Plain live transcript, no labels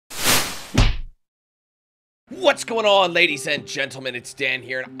What's going on, ladies and gentlemen? It's Dan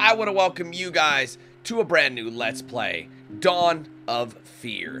here, and I want to welcome you guys to a brand new Let's Play, Dawn of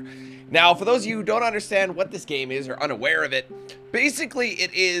Fear. Now, for those of you who don't understand what this game is or unaware of it, basically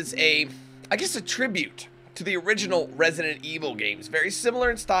it is I guess a tribute to the original Resident Evil games. Very similar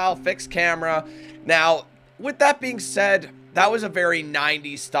in style, fixed camera. Now, with that being said, that was a very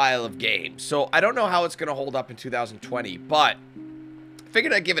 90s style of game, so I don't know how it's going to hold up in 2020, but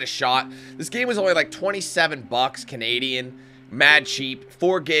figured I'd give it a shot. This game was only like 27 bucks Canadian, mad cheap,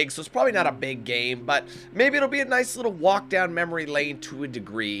 4 gigs, so it's probably not a big game, but maybe it'll be a nice little walk down memory lane to a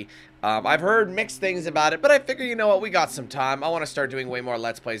degree. I've heard mixed things about it, but I figure, you know what, we got some time. I want to start doing way more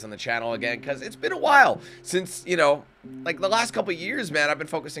Let's Plays on the channel again, because it's been a while since, you know, like the last couple years, man, I've been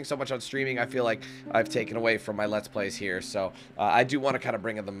focusing so much on streaming, I feel like I've taken away from my Let's Plays here, so I do want to kind of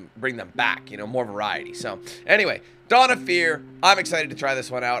bring them back, you know, more variety. So, anyway, Dawn of Fear, I'm excited to try this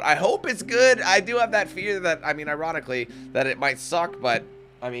one out. I hope it's good. I do have that fear that, I mean, ironically, that it might suck, but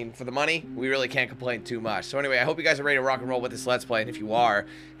I mean, for the money, we really can't complain too much. So anyway, I hope you guys are ready to rock and roll with this Let's Play, and if you are,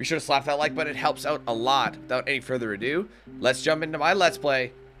 be sure to slap that like button. It helps out a lot. Without any further ado, let's jump into my Let's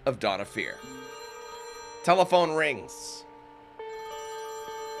Play of Dawn of Fear. Telephone rings.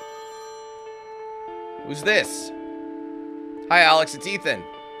 Who's this? Hi, Alex, it's Ethan.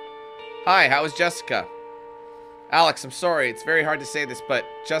 Hi, how is Jessica? Alex, I'm sorry, it's very hard to say this, but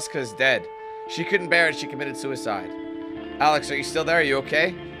Jessica's dead. She couldn't bear it, she committed suicide. Alex, are you still there? Are you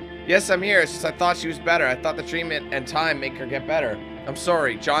okay? Yes, I'm here. It's just I thought she was better. I thought the treatment and time make her get better. I'm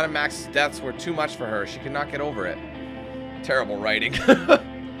sorry. John and Max's deaths were too much for her. She could not get over it. Terrible writing.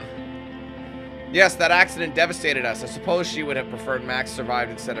 Yes, that accident devastated us. I suppose she would have preferred Max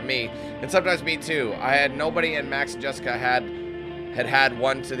survived instead of me. And sometimes me too. I had nobody, and Max and Jessica had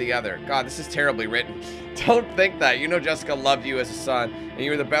one to the other. God, this is terribly written. Don't think that. You know Jessica loved you as a son, and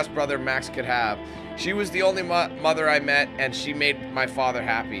you were the best brother Max could have. She was the only mother I met, and she made my father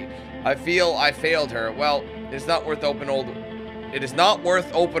happy. I feel I failed her. Well, it is not worth open old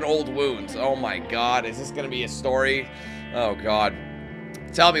wounds. Oh my God, is this gonna be a story? Oh God.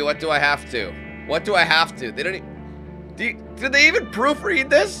 Tell me, what do I have to? What do I have to? They don't. Did they even proofread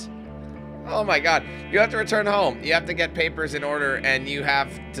this? Oh my God. You have to return home. You have to get papers in order, and you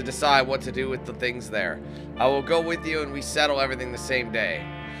have to decide what to do with the things there. I will go with you, and we settle everything the same day.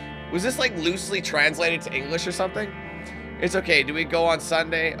 Was this like loosely translated to English or something? It's okay. Do we go on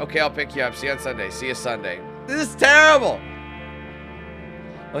Sunday? Okay, I'll pick you up. See you on Sunday. See you Sunday. This is terrible.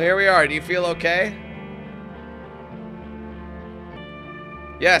 Well, here we are. Do you feel okay?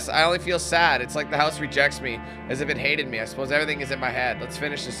 Yes, I only feel sad. It's like the house rejects me, as if it hated me. I suppose everything is in my head. Let's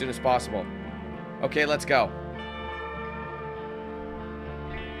finish as soon as possible. Okay, let's go.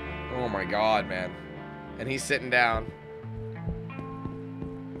 Oh my God, man. And he's sitting down.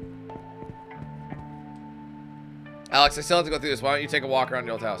 Alex, I still have to go through this. Why don't you take a walk around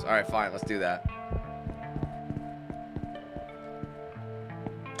the old house? Alright, fine. Let's do that.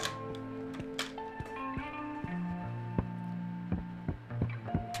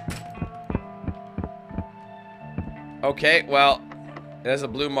 Okay, well, there's a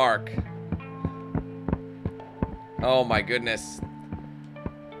blue mark. Oh my goodness.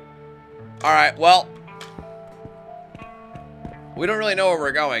 Alright, well, we don't really know where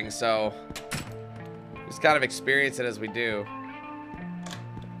we're going, so just kind of experience it as we do.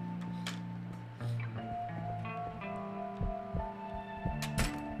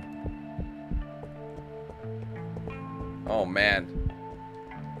 Oh man.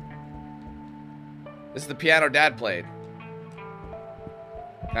 This is the piano Dad played.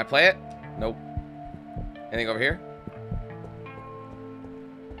 Can I play it? Nope. Anything over here?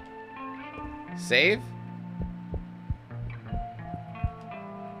 Save?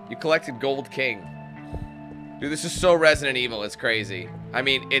 You collected Gold King. Dude, this is so Resident Evil, it's crazy. I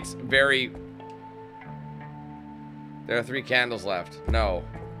mean, it's very... There are 3 candles left. No.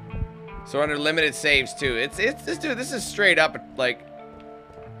 So under limited saves, too. It's this, dude, this is straight up, like...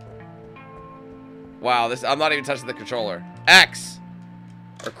 Wow, this, I'm not even touching the controller. X!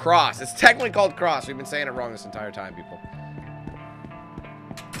 Or cross. It's technically called cross. We've been saying it wrong this entire time, people.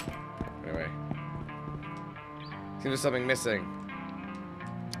 Anyway. Seems there's something missing.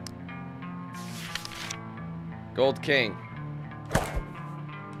 Gold King.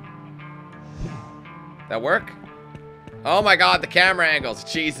 That work? Oh my God, the camera angles.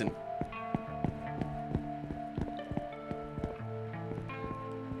 Cheesing.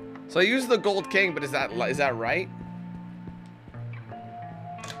 So I use the Gold King, but is that right?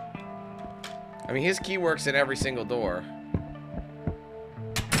 I mean, his key works in every single door.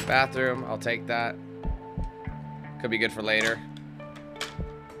 Bathroom, I'll take that. Could be good for later.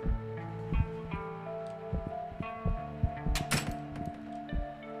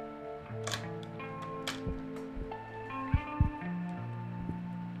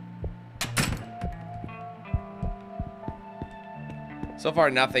 So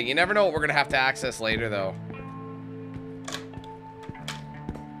far, nothing. You never know what we're gonna have to access later, though.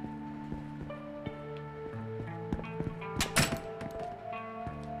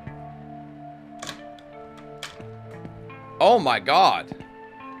 Oh my god.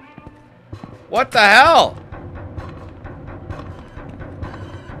 What the hell?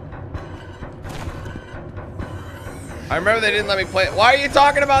 I remember they didn't let me play. Why are you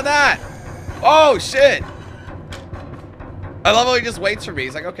talking about that? Oh shit. I love how he just waits for me.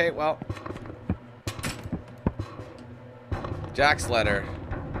 He's like, okay, well. Jack's letter.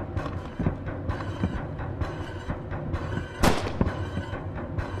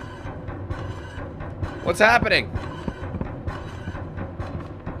 What's happening?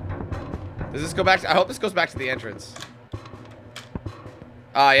 Does this go back to... I hope this goes back to the entrance.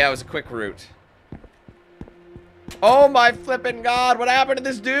 Ah, yeah, it was a quick route. Oh my flippin' god, what happened to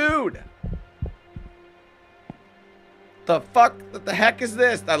this dude? The fuck? What the heck is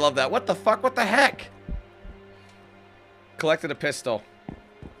this? I love that. What the fuck? What the heck? Collected a pistol.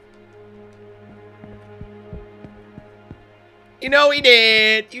 You know he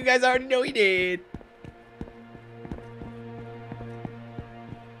did. You guys already know he did.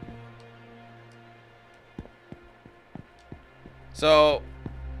 So,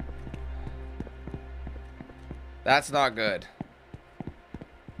 that's not good.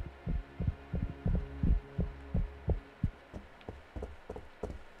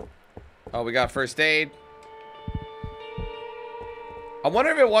 Oh, we got first aid. I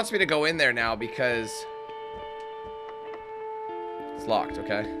wonder if it wants me to go in there now because it's locked,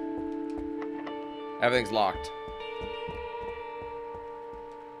 okay? Everything's locked.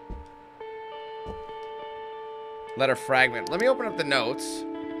 Letter fragment. Let me open up the notes.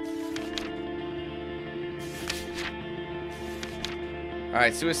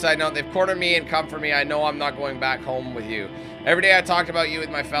 Alright, suicide note. They've cornered me and come for me. I know I'm not going back home with you. Every day I talked about you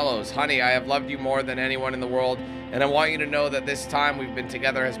with my fellows. Honey, I have loved you more than anyone in the world, and I want you to know that this time we've been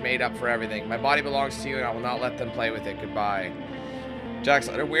together has made up for everything. My body belongs to you, and I will not let them play with it. Goodbye. Jack's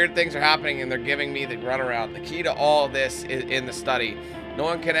letter. Weird things are happening, and they're giving me the runaround. The key to all this is in the study. No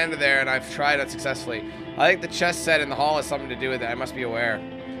one can enter there, and I've tried unsuccessfully. I think the chest set in the hall has something to do with it. I must be aware.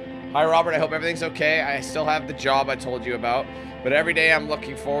 Hi, Robert. I hope everything's okay. I still have the job I told you about, but every day I'm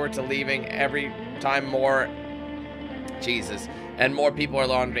looking forward to leaving. Every time more... Jesus. And more people are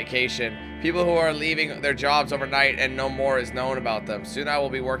on vacation. People who are leaving their jobs overnight and no more is known about them. Soon I will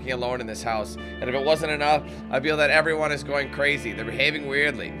be working alone in this house. And if it wasn't enough, I feel that everyone is going crazy. They're behaving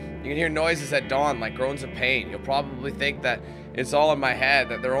weirdly. You can hear noises at dawn like groans of pain. You'll probably think that it's all in my head,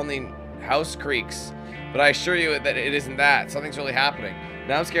 that they're only house creaks. But I assure you that it isn't that. Something's really happening.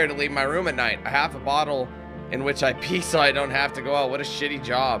 Now I'm scared to leave my room at night. I have a bottle in which I pee so I don't have to go out. What a shitty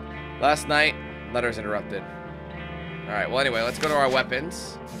job. Last night, letters interrupted. Alright, well anyway, let's go to our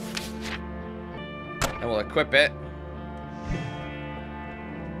weapons. And we'll equip it.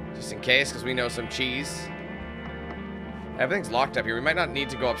 Just in case, because we know some cheese. Everything's locked up here. We might not need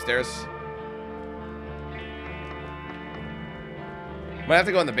to go upstairs. Might have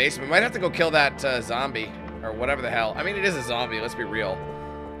to go in the basement. Might have to go kill that zombie. Or whatever the hell. I mean, it is a zombie. Let's be real.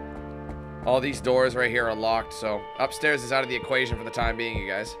 All these doors right here are locked. So upstairs is out of the equation for the time being, you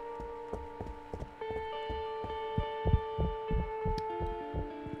guys.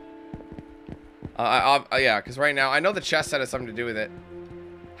 Yeah, because right now, I know the chest set has something to do with it.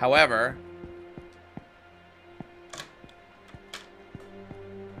 However...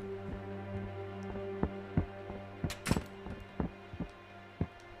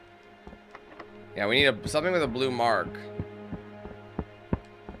 yeah, we need something with a blue mark.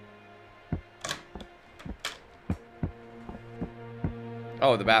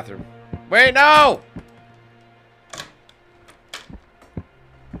 Oh, the bathroom. Wait, no!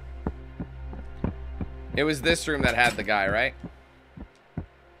 It was this room that had the guy, right?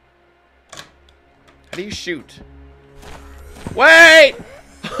 How do you shoot? Wait!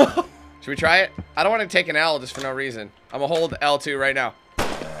 Should we try it? I don't want to take an L just for no reason. I'm gonna hold L2 right now.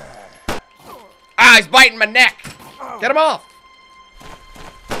 Ah, he's biting my neck! Get him off!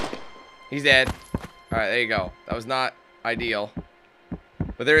 He's dead. Alright, there you go. That was not ideal.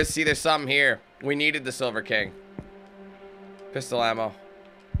 But there is, see, there's something here. We needed the Silver King. Pistol ammo.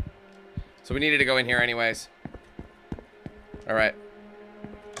 So we needed to go in here anyways. Alright.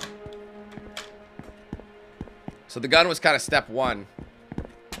 So the gun was kind of step one.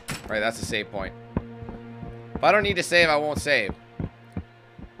 Right, that's the save point. If I don't need to save, I won't save.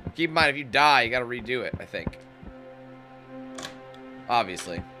 Keep in mind, if you die, you gotta redo it, I think.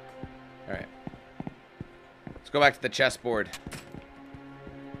 Obviously. Alright. Let's go back to the chessboard.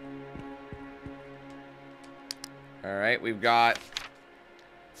 Alright, we've got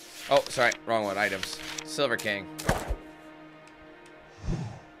Oh, sorry. Wrong one. Items. Silver King.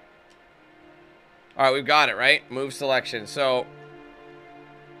 Alright, we've got it, right? Move selection. So,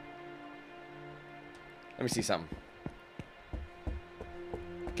 let me see something.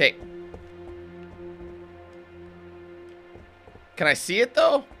 Okay. Can I see it,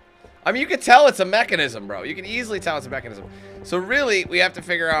 though? I mean, you can tell it's a mechanism, bro. You can easily tell it's a mechanism. So, really, we have to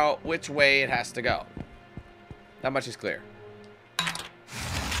figure out which way it has to go. That much is clear.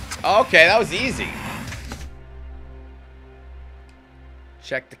 Okay, that was easy.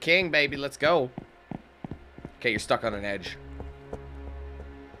 Check the king, baby. Let's go. Okay, you're stuck on an edge.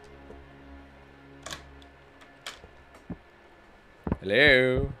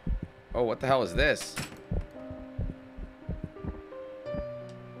 Hello? Oh, what the hell is this?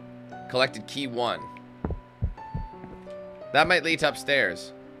 Collected key 1. That might lead to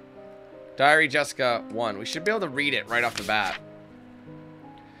upstairs. Diary Jessica 1. We should be able to read it right off the bat.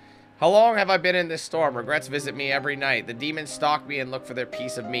 How long have I been in this storm? Regrets visit me every night. The demons stalk me and look for their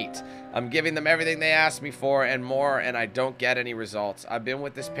piece of meat. I'm giving them everything they ask me for and more, and I don't get any results. I've been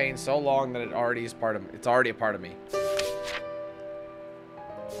with this pain so long that it's already a part of me.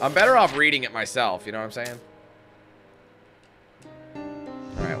 I'm better off reading it myself, you know what I'm saying?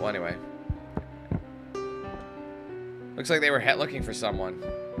 Alright, well anyway. Looks like they were looking for someone.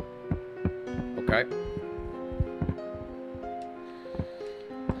 Okay.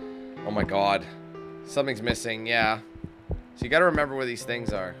 Oh my god. Something's missing, yeah. So you gotta remember where these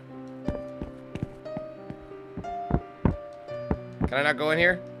things are. Can I not go in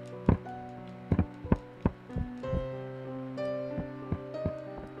here?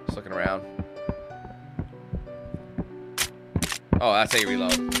 Just looking around. Oh, that's how you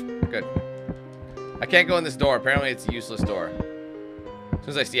reload. Good. I can't go in this door. Apparently it's a useless door. As soon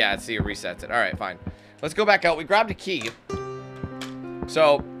as I see, yeah, I see it resets it. Alright, fine. Let's go back out. We grabbed a key.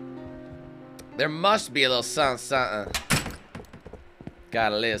 So, there must be a little something.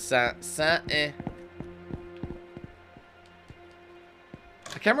 Got a little something.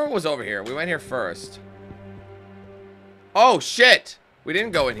 I can't remember what was over here. We went here first. Oh, shit! We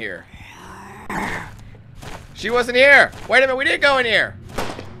didn't go in here. She wasn't here! Wait a minute, we did go in here!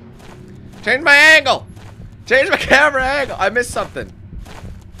 Change my angle! Change my camera angle! I missed something.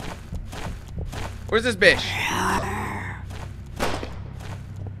 Where's this bitch?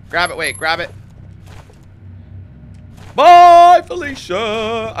 Grab it, wait, grab it. Bye,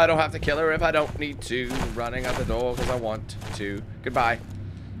 Felicia! I don't have to kill her if I don't need to. Running out the door because I want to. Goodbye.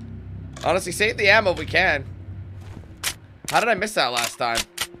 Honestly, save the ammo if we can. How did I miss that last time?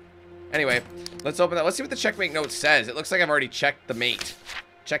 Anyway, let's open that. Let's see what the checkmate note says. It looks like I've already checked the mate.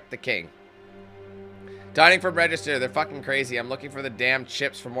 Check the king. Dining from register. They're fucking crazy. I'm looking for the damn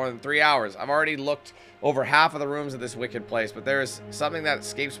chips for more than 3 hours. I've already looked over half of the rooms of this wicked place, but there is something that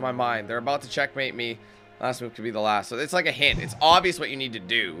escapes my mind. They're about to checkmate me. Last move could be the last. So it's like a hint. It's obvious what you need to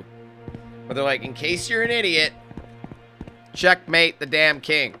do. But they're like, in case you're an idiot, checkmate the damn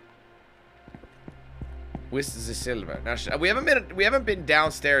king. Whist is a silver. Now, we haven't been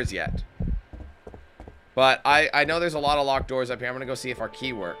downstairs yet. But I know there's a lot of locked doors up here. I'm gonna go see if our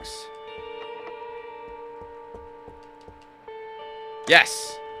key works.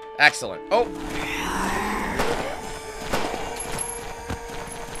 Yes. Excellent. Oh.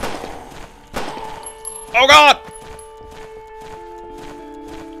 Oh god!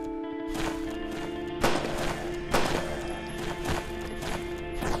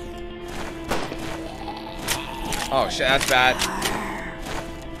 Oh shit, that's bad.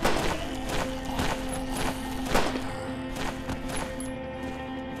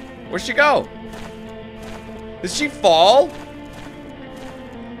 Where'd she go? Did she fall?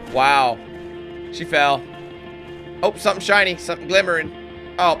 Wow. She fell. Oh, something shiny, something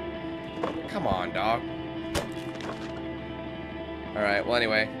glimmering. Oh. Come on, dog. Alright, well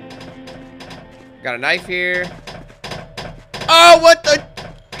anyway. Got a knife here. Oh, what the?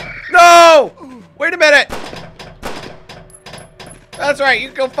 No! Wait a minute! That's right, you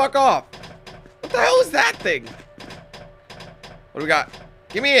can go fuck off. What the hell is that thing? What do we got?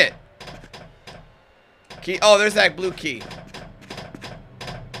 Give me it. Key. Oh, there's that blue key.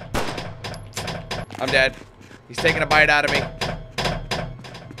 I'm dead. He's taking a bite out of me.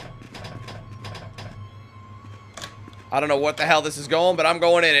 I don't know what the hell this is going, but I'm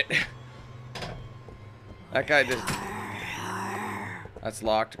going in it. That guy just... That's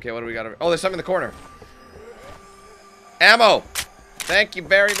locked. Okay, what do we got? Oh, there's something in the corner. Ammo! Thank you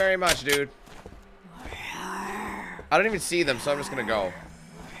very, very much, dude. I don't even see them, so I'm just gonna go.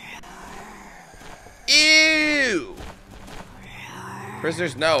 Ew!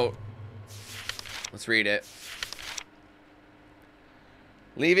 Prisoner's note. Let's read it.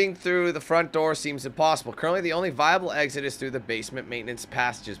 Leaving through the front door seems impossible. Currently, the only viable exit is through the basement maintenance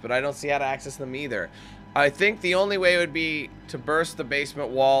passages, but I don't see how to access them either. I think the only way would be to burst the basement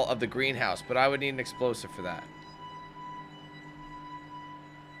wall of the greenhouse, but I would need an explosive for that.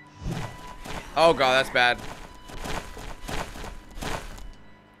 Oh god, that's bad.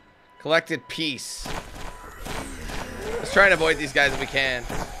 Collected peace. Let's try and avoid these guys if we can.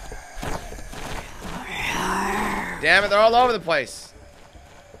 Damn it, they're all over the place.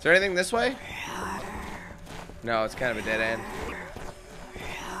 Is there anything this way? No, it's kind of a dead end.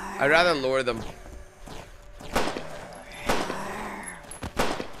 I'd rather lure them.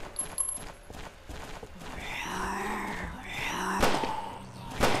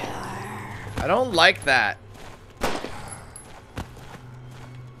 I don't like that.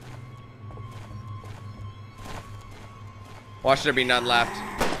 Watch there be none left.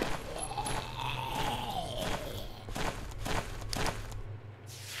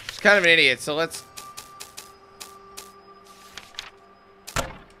 She's kind of an idiot, so let's...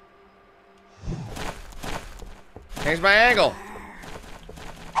 Change my angle.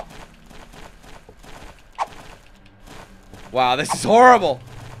 Wow, this is horrible.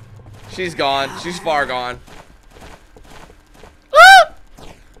 She's gone. She's far gone. Ah!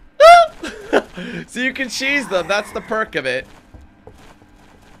 Ah! So you can cheese them. That's the perk of it.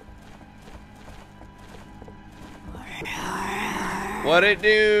 What'd it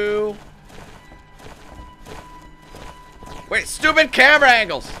do? Wait, stupid camera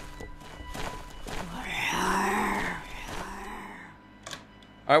angles.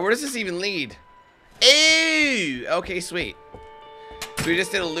 Alright, where does this even lead? Ew! Okay, sweet. So we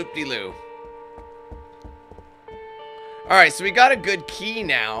just did a loop-de-loo. Alright, so we got a good key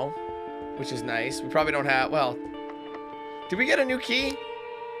now, which is nice. We probably don't have... Well, did we get a new key?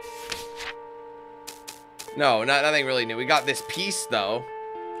 No, nothing really new. We got this piece, though.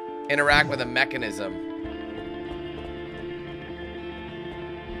 Interact with a mechanism.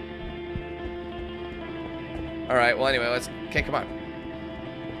 Alright, well, anyway, let's... Okay, come on.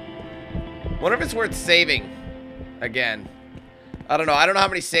 Wonder if it's worth saving again. I don't know. I don't know how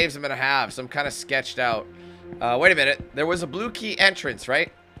many saves I'm going to have, so I'm kind of sketched out. Wait a minute. There was a blue key entrance, right?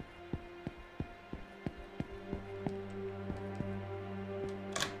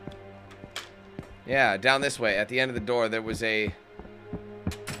 Yeah, down this way. At the end of the door, there was a...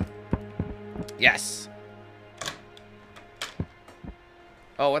 Yes.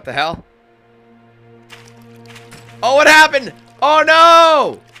 Oh, what the hell? Oh, what happened? Oh,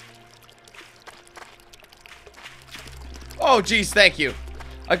 no! Oh, geez, thank you.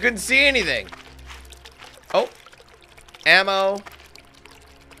 I couldn't see anything. Oh. Ammo.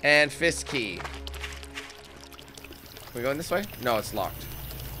 And fist key. Can we go in this way? No, it's locked.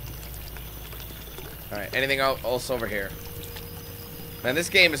 Alright, anything else over here? Man, this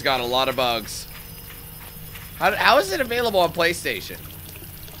game has got a lot of bugs. How is it available on PlayStation?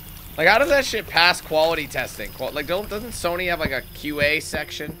 Like, how does that shit pass quality testing? Like, doesn't Sony have, like, a QA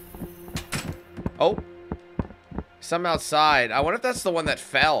section? Oh. Some outside. I wonder if that's the one that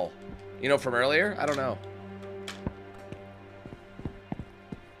fell. You know, from earlier? I don't know.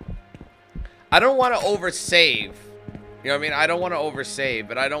 I don't want to oversave. You know what I mean? I don't want to oversave,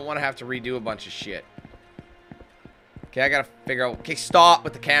 but I don't want to have to redo a bunch of shit. Okay, I gotta figure out... Okay, stop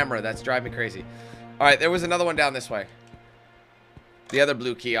with the camera. That's driving me crazy. Alright, there was another one down this way. The other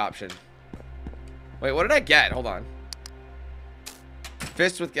blue key option. Wait, what did I get? Hold on.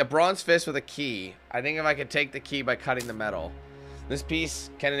 Fist with... A bronze fist with a key. I think if I could take the key by cutting the metal. This piece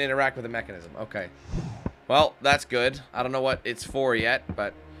can interact with the mechanism. Okay. Well, that's good. I don't know what it's for yet,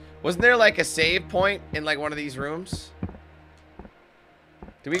 but... Wasn't there, like, a save point in, like, one of these rooms?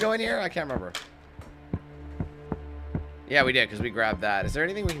 Did we go in here? I can't remember. Yeah, we did, because we grabbed that. Is there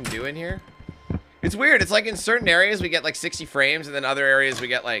anything we can do in here? It's weird. It's like in certain areas we get, like, 60 frames, and then other areas we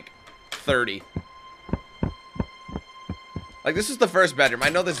get, like, 30. Like, this is the first bedroom. I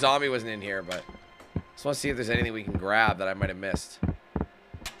know the zombie wasn't in here, but... Just want to see if there's anything we can grab that I might have missed.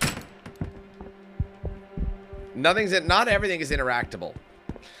 Not everything is interactable.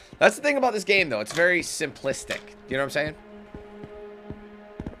 That's the thing about this game, though. It's very simplistic. You know what I'm saying?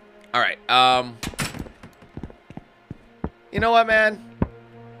 Alright, you know what, man?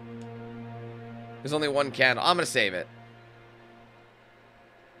 There's only one candle. I'm gonna save it.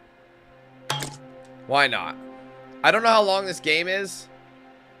 Why not? I don't know how long this game is.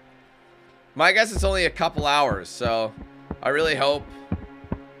 My guess it's only a couple hours, so I really hope.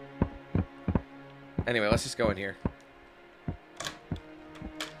 Anyway, let's just go in here.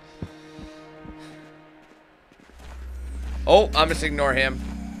 Oh, I'm just ignore him.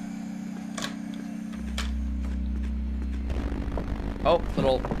 Oh,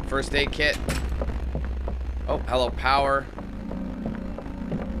 little first aid kit. Oh, hello, power.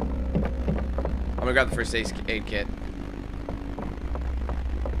 I'm gonna grab the first aid kit.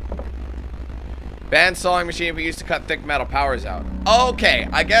 Band sawing machine we used to cut thick metal. Power's out. Okay,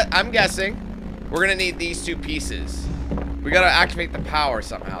 I'm guessing we're gonna need these two pieces. We gotta activate the power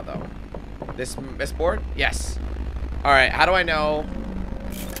somehow, though. This board? Yes. All right. How do I know?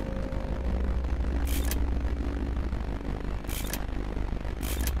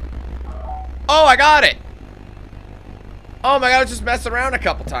 Oh, I got it. Oh my god, I was just messing around a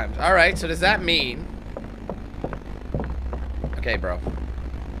couple times. All right. So does that mean? Okay, bro.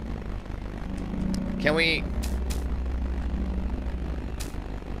 Can we?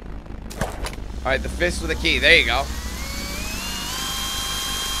 Alright, the fist with the key. There you go.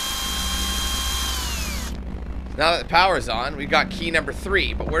 Now that the power's on, we've got key number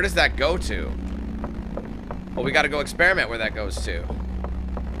 3. But where does that go to? Well, we gotta go experiment where that goes to.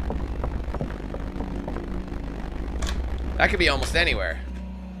 That could be almost anywhere.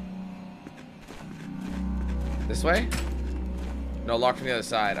 This way? No, locked from the other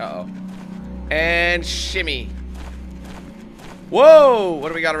side. Uh-oh. And shimmy. Whoa! What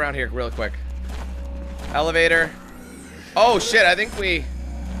do we got around here really quick? Elevator. Oh, shit. I think we...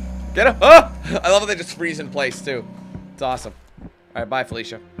 Get up. Oh! I love how they just freeze in place, too. It's awesome. All right, bye,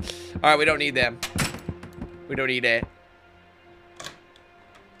 Felicia. All right, we don't need them. We don't need it.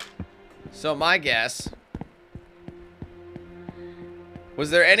 So my guess... Was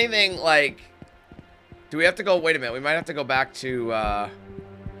there anything, like... Do we have to go... Wait a minute. We might have to go back to...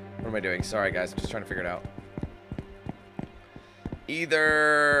 What am I doing? Sorry, guys. I'm just trying to figure it out.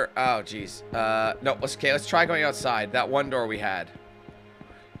 Either... Oh, jeez. No, let's try going outside. That one door we had.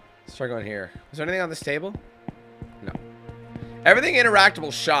 Let's try going here. Is there anything on this table? No. Everything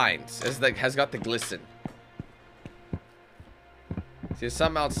interactable shines. Has got the glisten. See, there's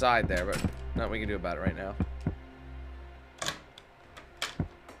something outside there, but nothing we can do about it right now.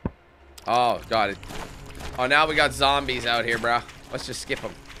 Oh, God. Oh, now we got zombies out here, bro. Let's just skip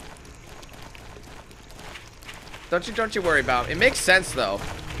them. Don't you worry about it. It makes sense, though,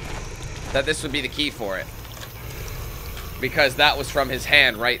 that this would be the key for it. Because that was from his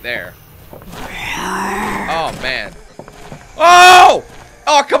hand right there. Oh, man. Oh!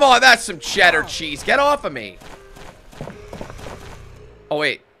 Oh, come on. That's some cheddar cheese. Get off of me. Oh,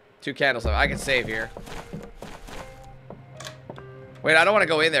 wait. 2 candles left. I can save here. Wait, I don't want to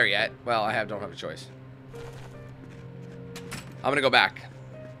go in there yet. Well, don't have a choice. I'm going to go back.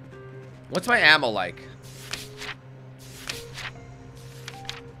 What's my ammo like?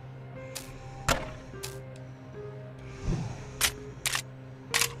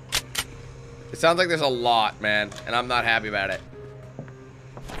 It sounds like there's a lot, man, and I'm not happy about it.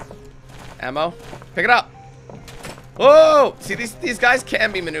 Ammo? Pick it up. Whoa! See, these guys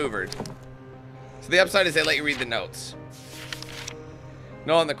can be maneuvered. So the upside is they let you read the notes.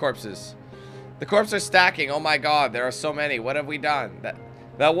 No on the corpses. The corpses are stacking. Oh my god, there are so many. What have we done?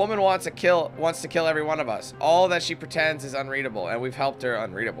 That woman wants to kill every one of us. All that she pretends is unreadable, and we've helped her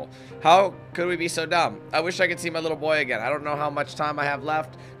unreadable. How could we be so dumb? I wish I could see my little boy again. I don't know how much time I have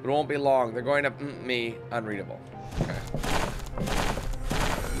left, but it won't be long. They're going to me unreadable. Okay.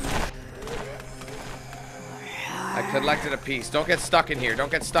 I collected a piece. Don't get stuck in here.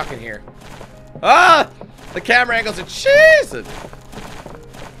 Don't get stuck in here. Ah! The camera angles are Jesus.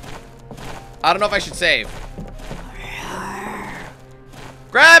 I don't know if I should save.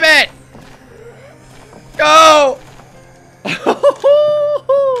 Grab it! Go!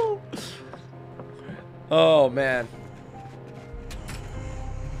 Oh, man.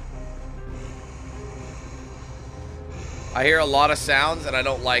 I hear a lot of sounds and I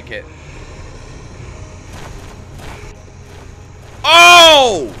don't like it.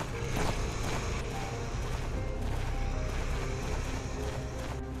 Oh!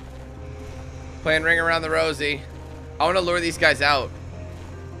 Playing Ring Around the Rosie. I want to lure these guys out.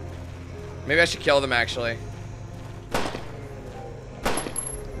 Maybe I should kill them, actually.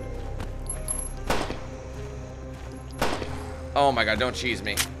 Oh my god, don't cheese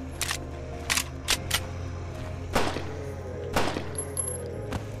me.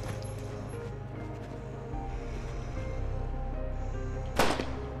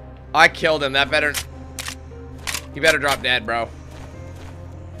 I killed him. That better... He better drop dead, bro.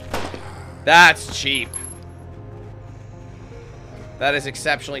 That's cheap. That is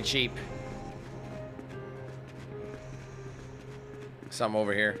exceptionally cheap. Some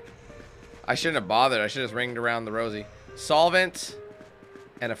over here. I shouldn't have bothered. I should have just ringed around the Rosie. Solvent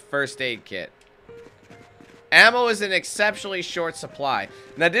and a first aid kit. Ammo is in exceptionally short supply.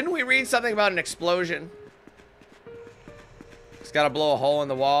 Now, didn't we read something about an explosion? Just gotta blow a hole in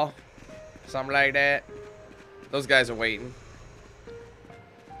the wall. Something like that. Those guys are waiting.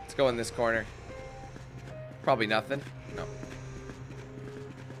 Let's go in this corner. Probably nothing. No.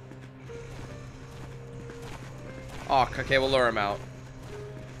 Oh, okay, we'll lure him out.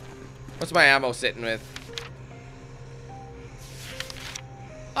 What's my ammo sitting with?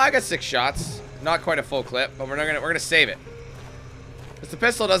 I got 6 shots. Not quite a full clip, but we're gonna save it. Because the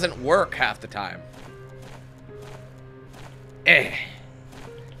pistol doesn't work half the time.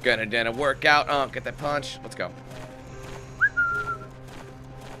 Gonna do a workout. Get that punch. Let's go.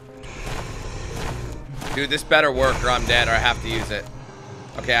 Dude, this better work or I'm dead or I have to use it.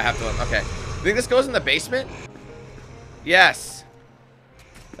 Okay, I have to. Okay. You think this goes in the basement? Yes.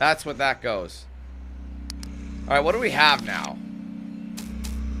 That's what that goes. Alright, what do we have now?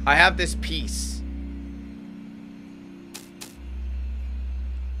 I have this piece.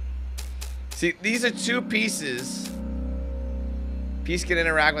 See, these are 2 pieces. Piece can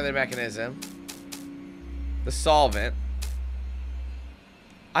interact with the mechanism. The solvent.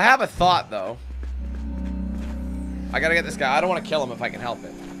 I have a thought, though. I gotta get this guy. I don't want to kill him if I can help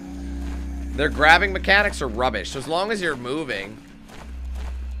it. Their grabbing mechanics are rubbish. So as long as you're moving,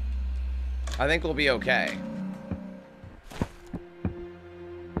 I think we'll be okay.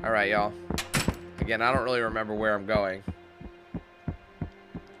 Alright, y'all. Again, I don't really remember where I'm going.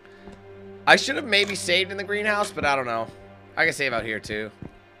 I should have maybe saved in the greenhouse, but I don't know. I can save out here, too.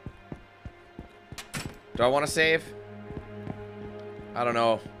 Do I want to save? I don't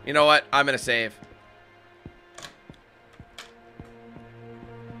know. You know what? I'm going to save.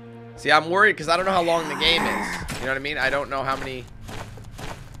 See, I'm worried because I don't know how long the game is. You know what I mean? I don't know how many...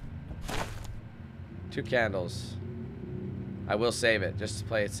 2 candles. I will save it, just to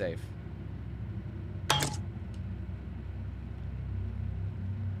play it safe.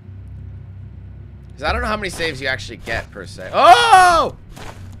 Because I don't know how many saves you actually get, per se. Oh!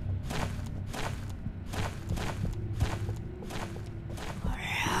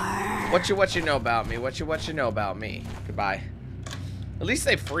 What you know about me? What you know about me? Goodbye. At least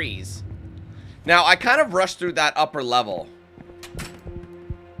they freeze. Now, I kind of rushed through that upper level.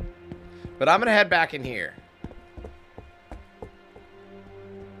 But I'm going to head back in here.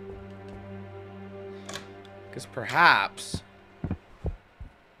 Because perhaps...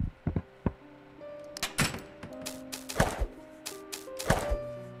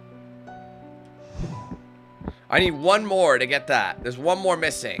 I need 1 more to get that. There's 1 more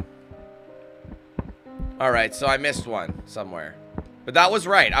missing. Alright, so I missed one somewhere. But that was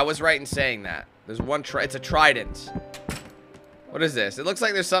right. I was right in saying that. There's 1 it's a trident. What is this? It looks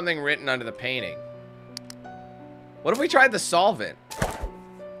like there's something written under the painting. What if we tried the solvent?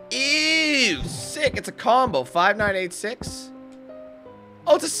 Ew, sick. It's a combo. 5986.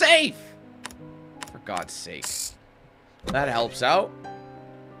 Oh, it's a safe. For God's sake. That helps out.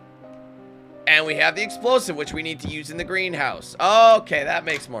 And we have the explosive, which we need to use in the greenhouse. Okay, that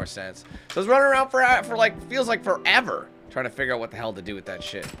makes more sense. So I was running around for like, feels like forever. Trying to figure out what the hell to do with that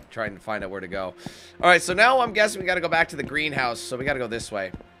shit. Trying to find out where to go. Alright, so now I'm guessing we gotta go back to the greenhouse. So we gotta go this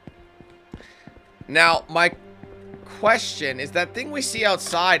way. Now, my question is that thing we see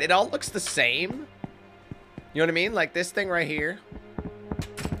outside, it all looks the same. You know what I mean? Like this thing right here.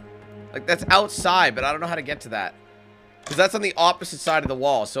 Like that's outside, but I don't know how to get to that. Because that's on the opposite side of the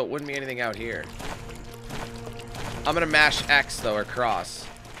wall, so it wouldn't be anything out here. I'm gonna mash X, though, or cross.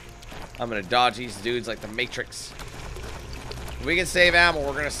 I'm gonna dodge these dudes like the Matrix. If we can save ammo,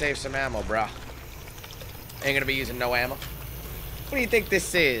 we're gonna save some ammo, bruh. Ain't gonna be using no ammo. What do you think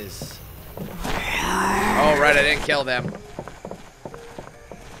this is? Oh, right, I didn't kill them.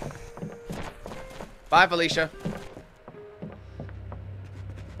 Bye, Felicia.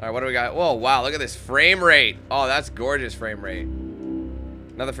 Alright, what do we got? Whoa, wow, look at this frame rate. Oh, that's gorgeous frame rate.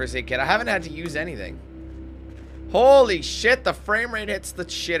 Another first aid kit. I haven't had to use anything. Holy shit, the frame rate hits the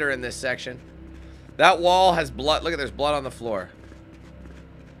shitter in this section. That wall has blood. Look at, there's blood on the floor.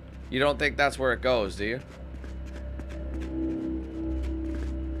 You don't think that's where it goes, do you?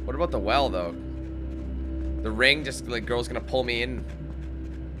 What about the well, though? The ring, just like, girl's gonna pull me in.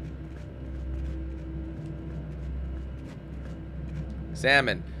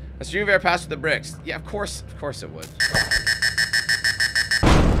 Salmon. A stream of air passed through the bricks. Yeah, of course it would.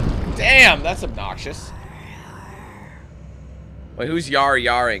 Damn, that's obnoxious. Wait, who's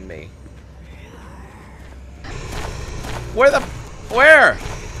yarring me? Where?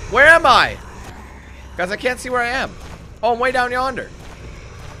 Where am I? Guys, I can't see where I am. Oh, I'm way down yonder.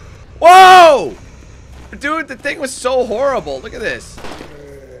 Whoa! Dude, the thing was so horrible. Look at this.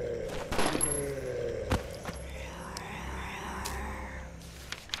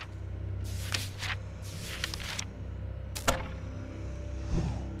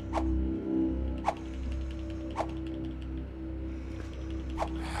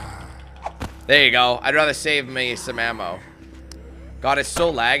 There you go. I'd rather save me some ammo. God, it's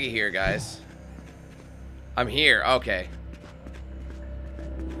so laggy here, guys. I'm here. Okay.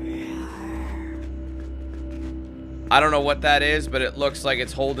 I don't know what that is, but it looks like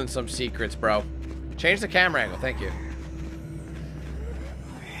it's holding some secrets, bro. Change the camera angle. Thank you.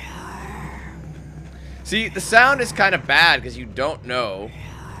 See, the sound is kind of bad because you don't know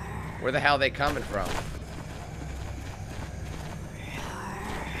where the hell they coming from.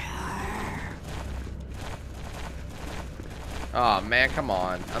 Oh, man, come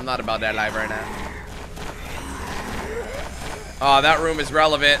on. I'm not about that live right now. Oh, that room is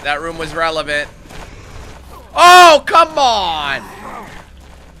relevant. That room was relevant. Oh, come on!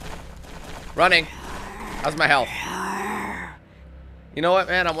 Running. How's my health? You know what,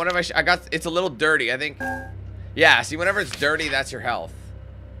 man? I wonder if I got... It's a little dirty, I think. Yeah, see, whenever it's dirty, that's your health.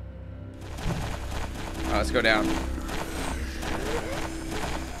 Oh, let's go down.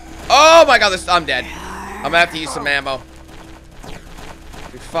 Oh, my God. I'm dead. I'm gonna have to use some ammo.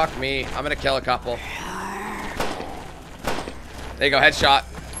 Dude, fuck me. I'm gonna kill a couple. There you go. Headshot.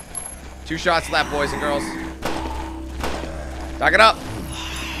 2 shots left, boys and girls. Stock it up.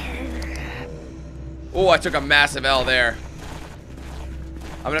 Oh, I took a massive L there.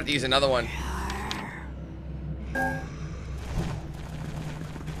 I'm gonna have to use another one.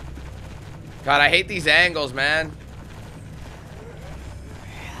 God, I hate these angles, man.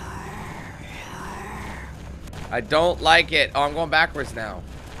 I don't like it. Oh, I'm going backwards now.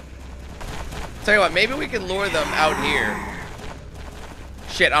 Tell you what, maybe we can lure them out here.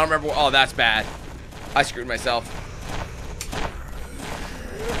 Shit, I don't remember. Oh, that's bad. I screwed myself.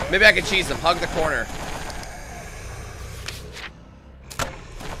 Maybe I can cheese them. Hug the corner.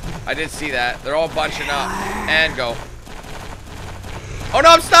 I did see that. They're all bunching up. And go. Oh, no,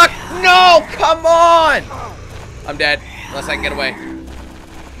 I'm stuck. No, come on. I'm dead. Unless I can get away.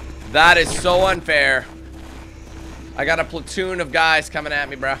 That is so unfair. I got a platoon of guys coming at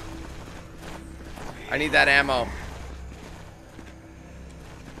me, bro. I need that ammo.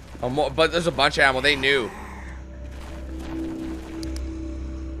 Oh, but there's a bunch of ammo. They knew.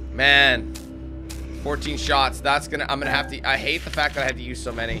 Man. 14 shots. That's gonna... I'm gonna have to... I hate the fact that I had to use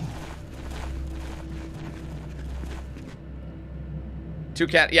so many. 2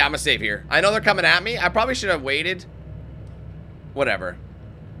 cat... Yeah, I'm gonna save here. I know they're coming at me. I probably should have waited. Whatever.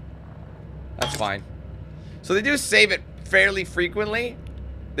 That's fine. So they do save it fairly frequently.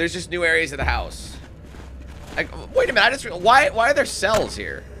 There's just new areas of the house. Wait a minute, I just... Why are there cells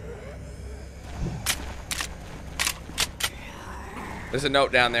here? There's a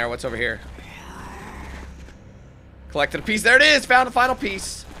note down there. What's over here? Collected a piece. There it is. Found the final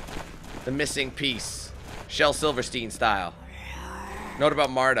piece. The missing piece. Shel Silverstein style. Note about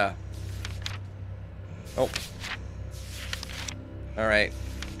Marta. Oh. Alright.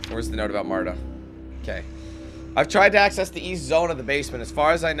 Where's the note about Marta? Okay. I've tried to access the east zone of the basement. As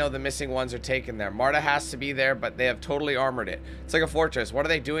far as I know, the missing ones are taken there. Marta has to be there, but they have totally armored it. It's like a fortress. What are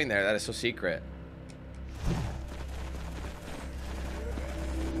they doing there? That is so secret.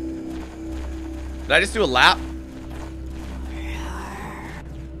 Did I just do a lap?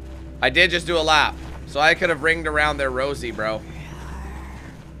 I did just do a lap. So I could have ringed around their Rosie, bro.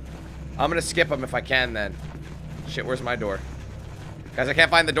 I'm gonna skip them if I can then. Shit, where's my door? Guys, I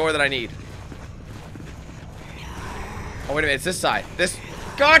can't find the door that I need. Oh, wait a minute. It's this side. This...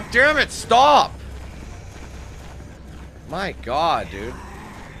 God damn it. Stop. My God, dude.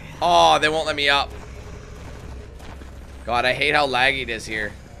 Oh, they won't let me up. God, I hate how laggy it is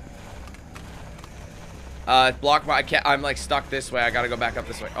here. Block my... I can't... I'm, like, stuck this way. I gotta go back up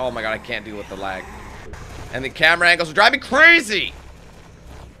this way. Oh, my God. I can't deal with the lag. And the camera angles are driving me crazy.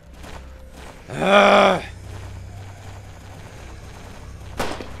 Ugh.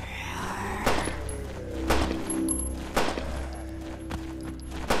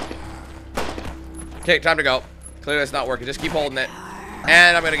 Okay, time to go. Clearly it's not working. Just keep holding it.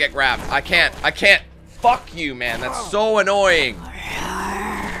 And I'm gonna get grabbed. I can't. Fuck you, man. That's so annoying.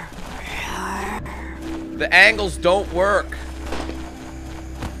 The angles don't work.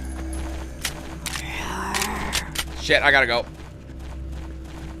 Shit, I gotta go.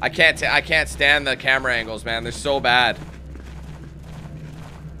 I can't stand the camera angles, man. They're so bad.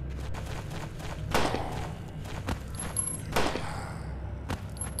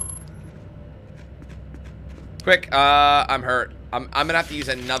 Quick, I'm hurt. I'm gonna have to use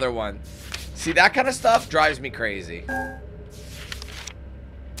another one. See, that kind of stuff drives me crazy.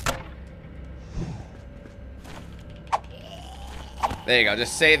 There you go.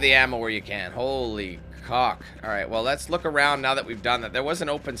 Just save the ammo where you can. Holy cock. Alright, well, let's look around now that we've done that. There was an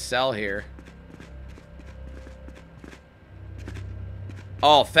open cell here.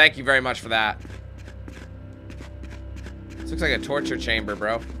 Oh, thank you very much for that. This looks like a torture chamber,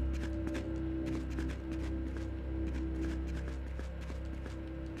 bro.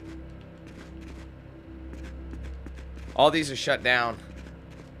 All these are shut down.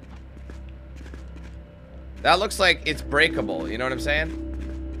 That looks like it's breakable, you know what I'm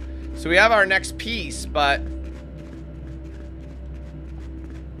saying? So we have our next piece, but...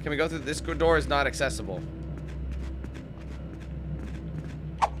 Can we go through? This door is not accessible.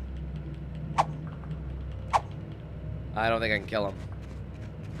 I don't think I can kill him.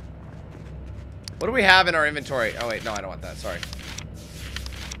 What do we have in our inventory? Oh, wait. No, I don't want that. Sorry.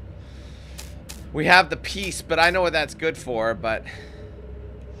 We have the piece, but I know what that's good for, but...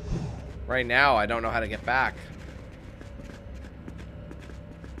 Right now, I don't know how to get back.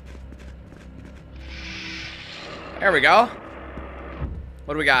 There we go.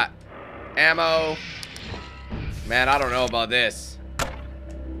 What do we got? Ammo. Man, I don't know about this.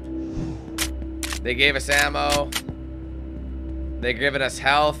 They gave us ammo. They're giving us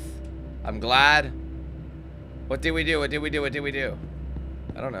health. I'm glad. What did we do? What did we do? What did we do?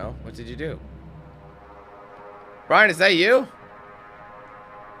 I don't know. What did you do? Brian, is that you?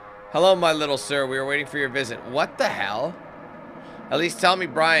 Hello, my little sir. We were waiting for your visit. What the hell? At least tell me,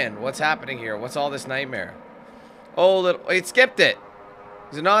 Brian, what's happening here? What's all this nightmare? Oh, little... It skipped it.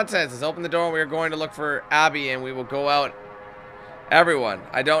 It's nonsense. Let's open the door and we are going to look for Abby and we will go out. Everyone,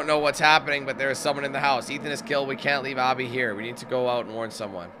 I don't know what's happening, but there is someone in the house. Ethan is killed. We can't leave Abby here. We need to go out and warn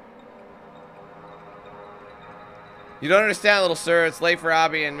someone. You don't understand, little sir. It's late for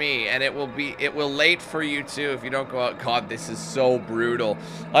Abby and me, and it will late for you too if you don't go out. God, this is so brutal.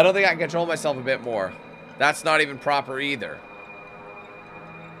 I don't think I can control myself a bit more. That's not even proper either.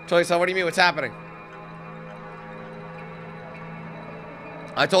 Toy-san, what do you mean? What's happening?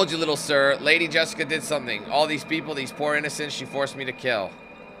 I told you, little sir. Lady Jessica did something. All these people, these poor innocents, she forced me to kill.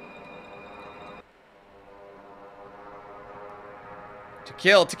 To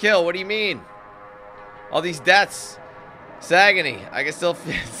kill? What do you mean? All these deaths. It's agony. I can still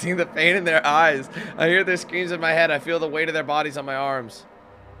see the pain in their eyes. I hear their screams in my head. I feel the weight of their bodies on my arms.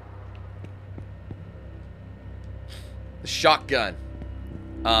 The shotgun.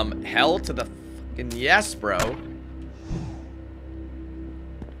 Hell to the fucking yes, bro.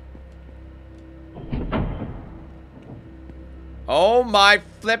 Oh my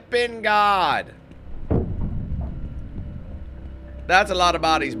flippin' God. That's a lot of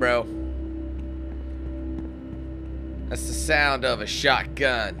bodies, bro. That's the sound of a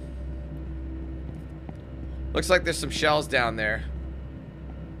shotgun. Looks like there's some shells down there.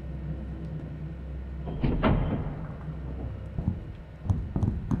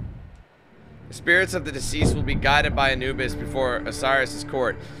 The spirits of the deceased will be guided by Anubis before Osiris'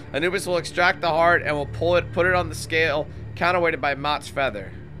 court. Anubis will extract the heart and will put it on the scale, counterweighted by Mot's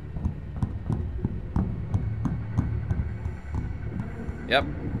feather. Yep.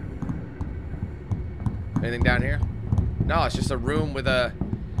 Anything down here? No, it's just a room with a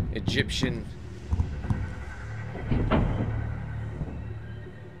Egyptian. What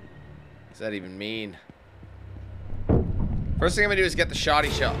does that even mean? First thing I'm gonna do is get the shoddy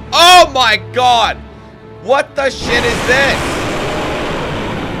shell. Oh my God! What the shit is this?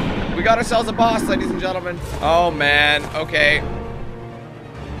 We got ourselves a boss, ladies and gentlemen. Oh man, okay.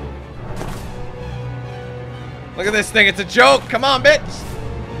 Look at this thing, it's a joke. Come on, bitch.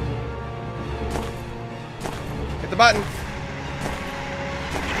 Hit the button.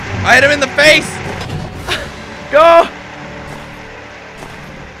 I hit him in the face. Go.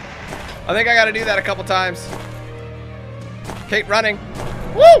 I think I gotta do that a couple times. Keep running.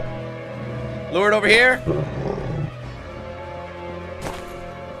 Woo! Lure it over here.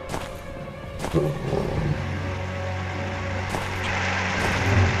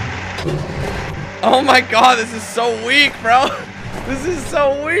 Oh my God, this is so weak, bro. This is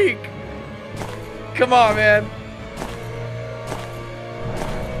so weak. Come on, man.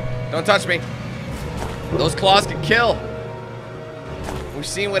 Don't touch me. Those claws can kill. We've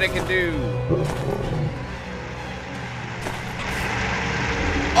seen what it can do.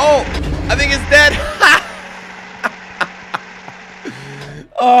 Oh, I think it's dead.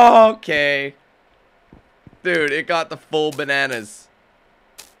 Oh, okay. Dude, it got the full bananas.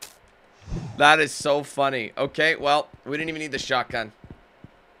 That is so funny. Okay, well, we didn't even need the shotgun.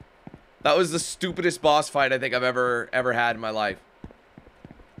 That was the stupidest boss fight I think I've ever had in my life.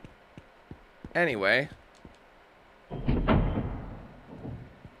 Anyway.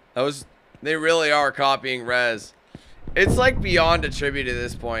 They really are copying Rez. It's like beyond a tribute at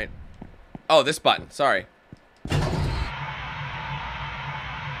this point. Oh, this button. Sorry.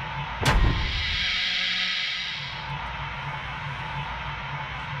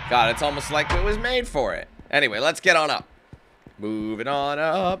 God, it's almost like it was made for it. Anyway, let's get on up. Moving on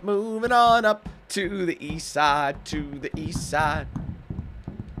up to the east side, to the east side.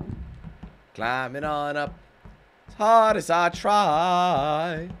 Climbing on up as hard as I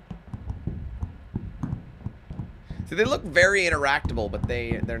try. See, they look very interactable, but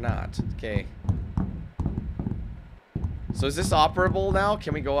they're not. Okay. So is this operable now?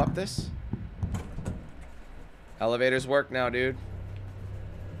 Can we go up this? Elevators work now, dude.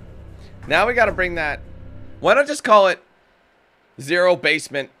 Now we gotta bring that. Why not just call it 0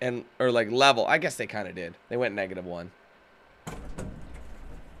 basement and or like level? I guess they kind of did. They went -1.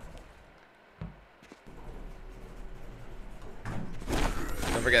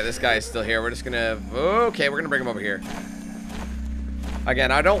 Don't forget this guy is still here. We're just gonna. Okay, we're gonna bring him over here.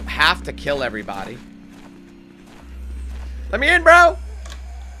 Again, I don't have to kill everybody. Let me in, bro.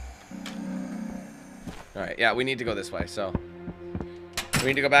 All right, yeah, we need to go this way. So we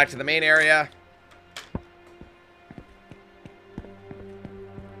need to go back to the main area.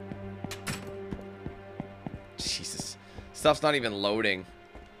 Jesus, stuff's not even loading.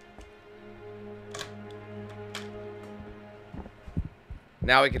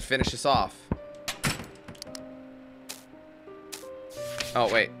 Now we can finish this off.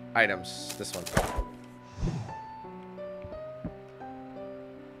 Oh, wait. Items. This one.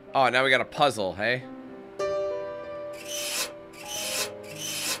 Oh, now we got a puzzle, hey?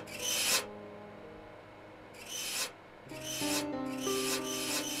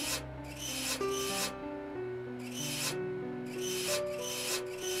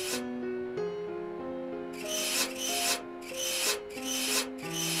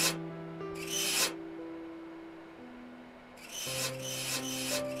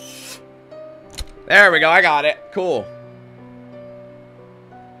 There we go, I got it. Cool.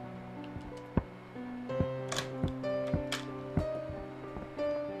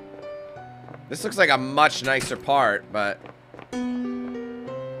 This looks like a much nicer part, but...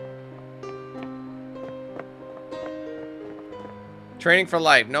 Training for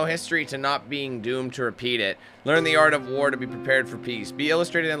life. No history to not being doomed to repeat it. Learn the art of war to be prepared for peace. Be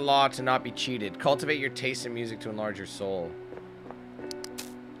illustrated in law to not be cheated. Cultivate your taste in music to enlarge your soul.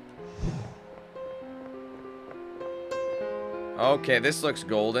 Okay, this looks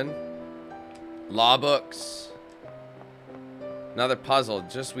golden. Law books. Another puzzle.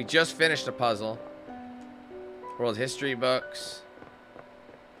 We just finished a puzzle. World history books.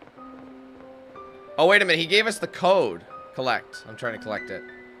 Oh, wait a minute. He gave us the code. Collect. I'm trying to collect it.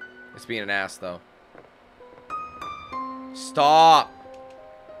 It's being an ass, though. Stop.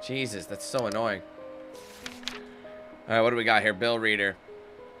 Jesus, that's so annoying. Alright, what do we got here? Bill reader.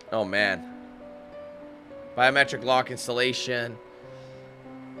 Oh, man. Biometric lock installation.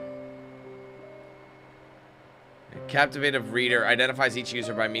 Captivative reader identifies each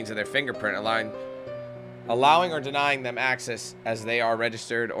user by means of their fingerprint, allowing or denying them access as they are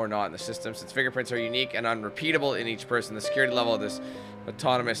registered or not in the system. Since fingerprints are unique and unrepeatable in each person, the security level of this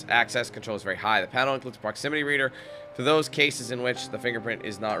autonomous access control is very high. The panel includes a proximity reader for those cases in which the fingerprint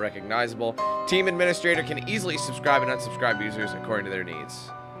is not recognizable. Team administrator can easily subscribe and unsubscribe users according to their needs.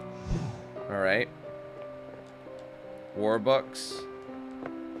 All right. War books.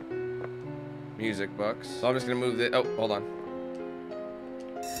 Music books. So I'm just gonna move the. Oh, hold on.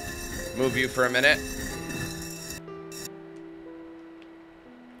 Move you for a minute.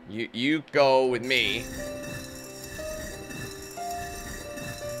 You go with me.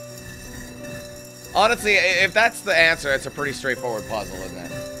 Honestly, if that's the answer, it's a pretty straightforward puzzle, isn't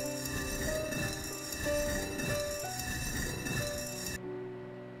it?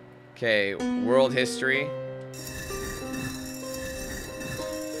 Okay, world history.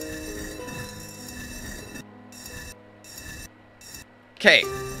 Okay.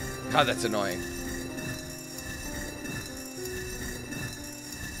 God, that's annoying.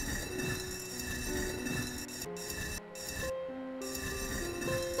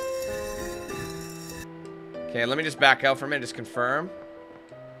 Okay, let me just back out for a minute, just confirm.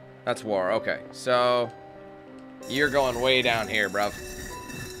 That's war, okay. So, you're going way down here, bruv.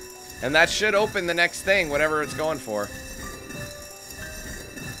 And that should open the next thing, whatever it's going for.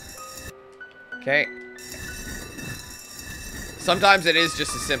 Okay. Sometimes it is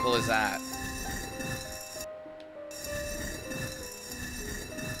just as simple as that.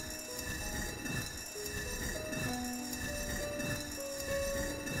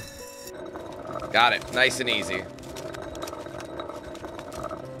 Got it. Nice and easy.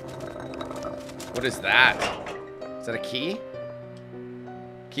 What is that? Is that a key?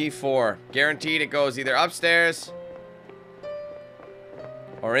 Key 4. Guaranteed it goes either upstairs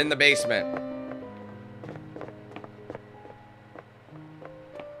or in the basement.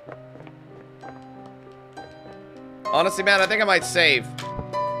 Honestly, man, I think I might save.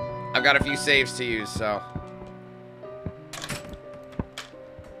 I've got a few saves to use, so.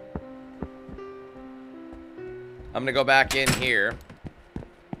 I'm gonna go back in here.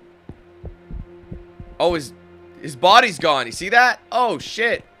 Oh, his body's gone. You see that? Oh,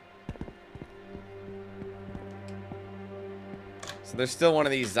 shit. So there's still one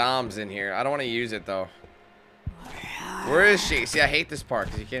of these zombs in here. I don't want to use it, though. Where is she? See, I hate this part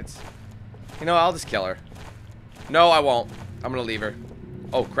because you can't... You know, I'll just kill her. No, I won't. I'm gonna leave her.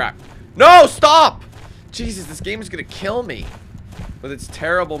 Oh, crap. No, stop! Jesus, this game is gonna kill me with its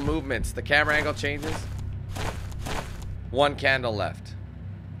terrible movements. The camera angle changes. One candle left.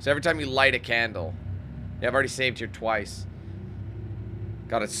 So every time you light a candle... Yeah, I've already saved here twice.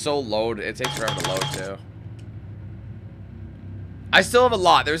 God, it's so loaded. It takes forever to load, too. I still have a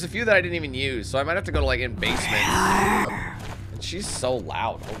lot. There's a few that I didn't even use, so I might have to go to, like, in basement. And she's so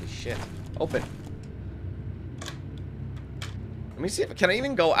loud. Holy shit. Open. Let me see if... Can I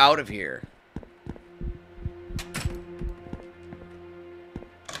even go out of here?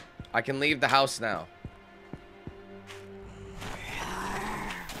 I can leave the house now.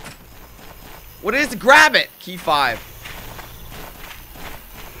 What is it? Grab it! Key 5.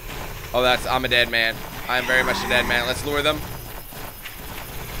 Oh, that's... I'm a dead man. I am very much a dead man. Let's lure them.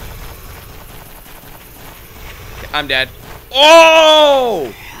 I'm dead.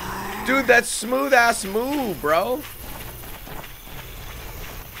 Oh! Dude, that's smooth-ass move, bro.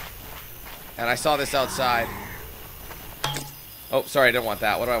 And I saw this outside. Oh, sorry. I didn't want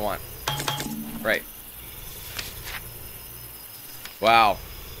that. What do I want? Right. Wow.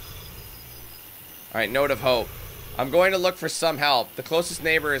 Alright, note of hope. I'm going to look for some help. The closest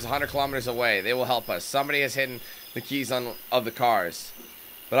neighbor is 100 kilometers away. They will help us. Somebody has hidden the keys of the cars.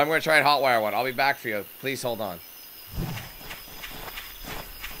 But I'm going to try and hotwire one. I'll be back for you. Please hold on.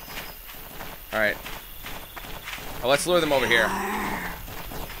 Alright. Oh, let's lure them over here.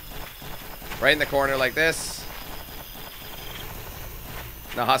 Right in the corner like this.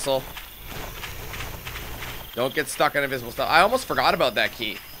 Now hustle. Don't get stuck on invisible stuff. I almost forgot about that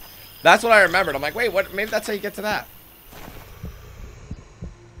key. That's what I remembered. I'm like, wait, what? Maybe that's how you get to that.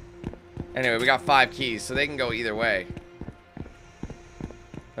 Anyway, we got 5 keys, so they can go either way.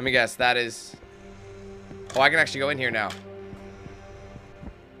 Let me guess. That is... Oh, I can actually go in here now.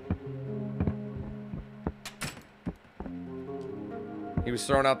 He was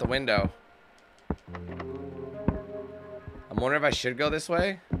thrown out the window. I'm wondering if I should go this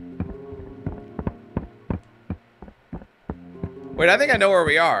way. Wait, I think I know where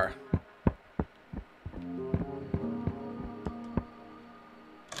we are.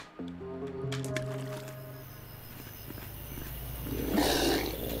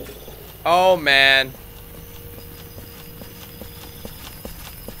 Oh, man.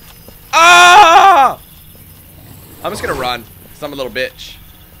 Ah! I'm just gonna run, because I'm a little bitch.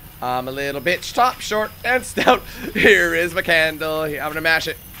 I'm a little bitch, top, short, and stout. Here is my candle. I'm gonna mash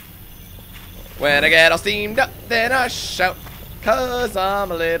it. When I get all steamed up, then I shout. Cause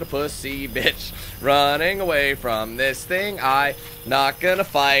I'm a little pussy bitch. Running away from this thing. I'm not gonna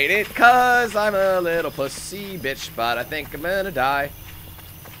fight it. Cause I'm a little pussy bitch. But I think I'm gonna die.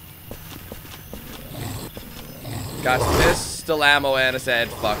 Got some pistol ammo and I said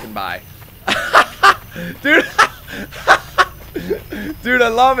fucking bye. Dude. Dude, I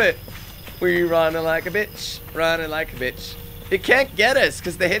love it. We running like a bitch. Running like a bitch. It can't get us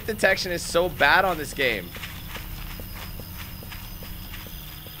because the hit detection is so bad on this game.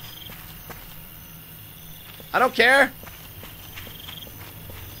 I don't care.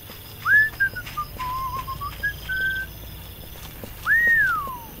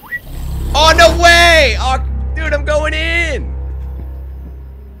 Oh, no way! Oh, dude, I'm going in.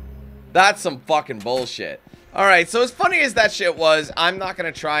 That's some fucking bullshit. Alright, so as funny as that shit was, I'm not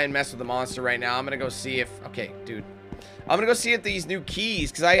going to try and mess with the monster right now. I'm going to go see if... Okay, dude. I'm going to go see if these new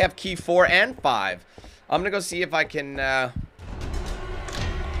keys, because I have key 4 and 5. I'm going to go see if I can...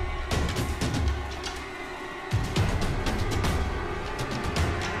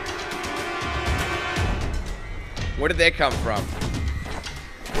 Where did they come from?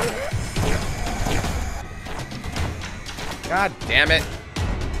 God damn it.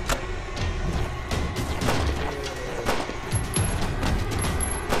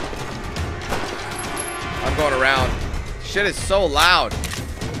 I'm going around. Shit is so loud.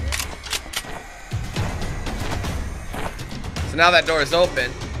 So now that door is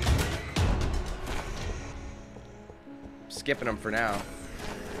open. I'm skipping them for now.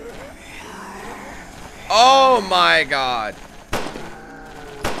 Oh my god.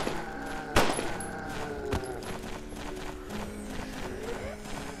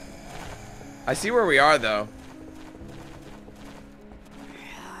 I see where we are though.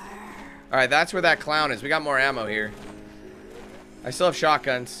 Alright, that's where that clown is. We got more ammo here. I still have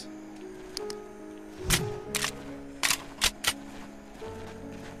shotguns.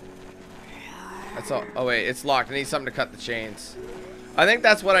 That's all. Oh, wait. It's locked. I need something to cut the chains. I think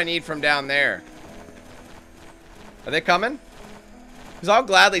that's what I need from down there. Are they coming? Because I'll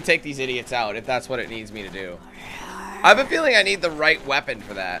gladly take these idiots out if that's what it needs me to do. I have a feeling I need the right weapon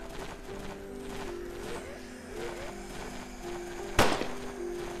for that.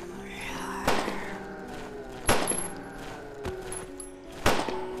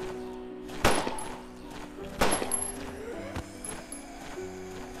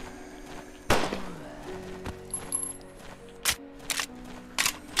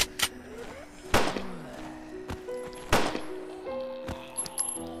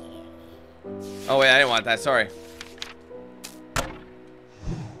 Oh, wait, I didn't want that. Sorry.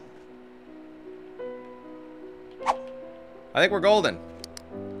 I think we're golden.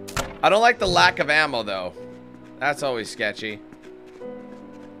 I don't like the lack of ammo, though. That's always sketchy.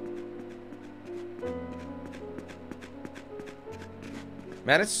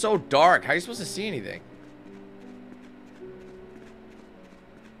 Man, it's so dark. How are you supposed to see anything?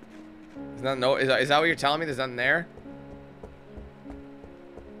 Is that what you're telling me? There's nothing there?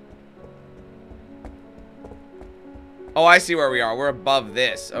 Oh, I see where we are. We're above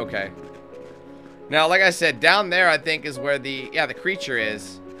this. Okay. Now, like I said, down there, I think, is where the creature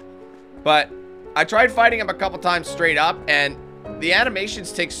is. But I tried fighting him a couple times straight up, and the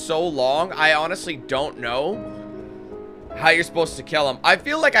animations take so long, I honestly don't know how you're supposed to kill him. I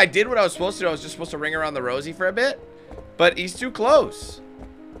feel like I did what I was supposed to do. I was just supposed to ring around the rosy for a bit, but he's too close.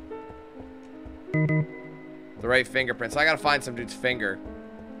 The right fingerprints. I gotta find some dude's finger.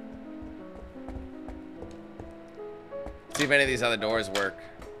 See if any of these other doors work.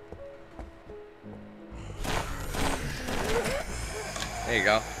 There you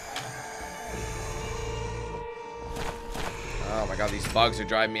go. Oh my god, these bugs are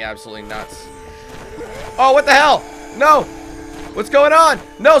driving me absolutely nuts. Oh, what the hell? No! What's going on?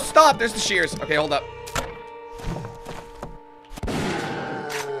 No, stop! There's the shears. Okay, hold up.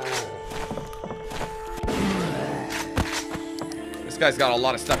 This guy's got a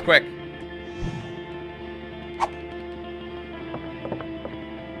lot of stuff. Quick.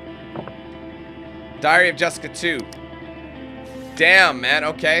 Diary of Jessica 2. Damn, man.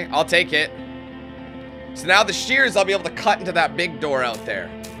 Okay, I'll take it. So now the shears, I'll be able to cut into that big door out there.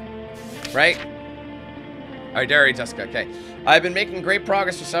 Right? Alright, Diary of Jessica. Okay. I've been making great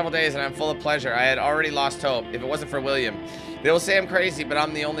progress for several days and I'm full of pleasure. I had already lost hope if it wasn't for William. They will say I'm crazy, but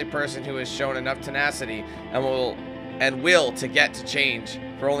I'm the only person who has shown enough tenacity and will to get to change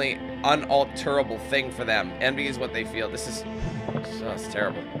for only unalterable thing for them. Envy is what they feel. This is... it's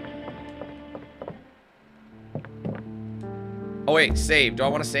terrible. Oh, wait, save. Do I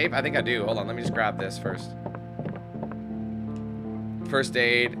want to save? I think I do. Hold on, let me just grab this first. First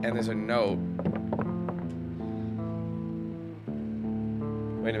aid, and there's a note.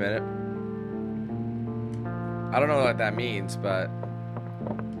 Wait a minute. I don't know what that means, but...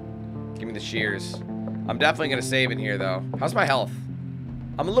 give me the shears. I'm definitely going to save in here, though. How's my health?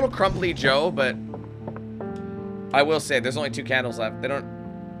 I'm a little crumply Joe, but... I will say, there's only 2 candles left. They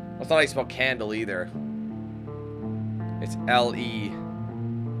don't... That's not how you spell candle, either. It's L-E.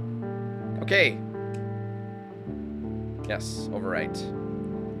 Okay. Yes, overwrite.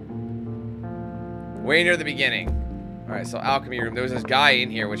 Way near the beginning. Alright, so alchemy room. There was this guy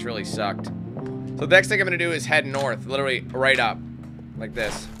in here, which really sucked. So the next thing I'm going to do is head north. Literally right up. Like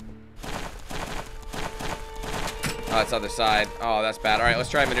this. Oh, it's other side. Oh, that's bad. Alright,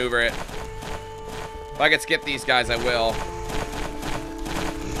 let's try and maneuver it. If I could skip these guys, I will.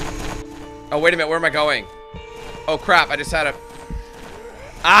 Oh, wait a minute. Where am I going? Oh, crap. I just had a...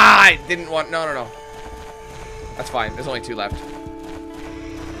 Ah, I didn't want... No, no, no. That's fine. There's only 2 left.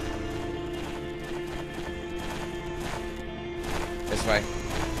 This way.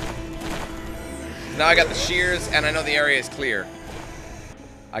 Now I got the shears, and I know the area is clear.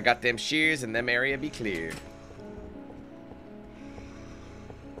 I got them shears, and them area be clear.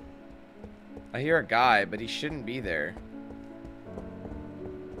 I hear a guy, but he shouldn't be there.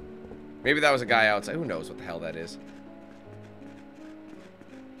 Maybe that was a guy outside. Who knows what the hell that is?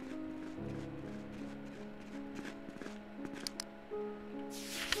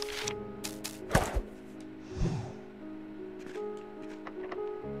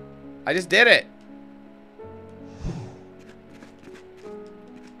 I just did it.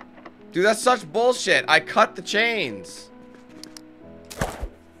 Dude, that's such bullshit. I cut the chains.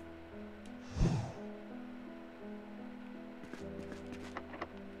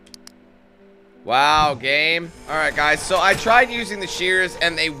 Wow, game. Alright, guys. So I tried using the shears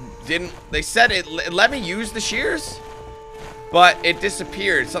and they didn't, they said it let me use the shears, but it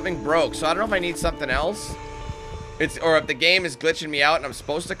disappeared. Something broke, so I don't know if I need something else. Or if the game is glitching me out and I'm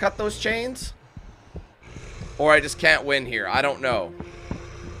supposed to cut those chains, or I just can't win here. I don't know.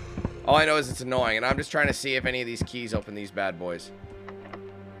 All I know is it's annoying, and I'm just trying to see if any of these keys open these bad boys.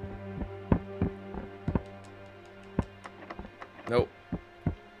 Nope.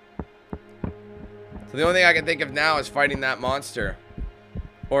 So the only thing I can think of now is fighting that monster.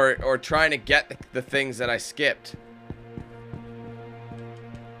 Or trying to get the things that I skipped.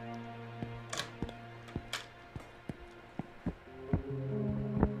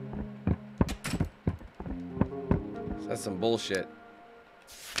 So that's some bullshit.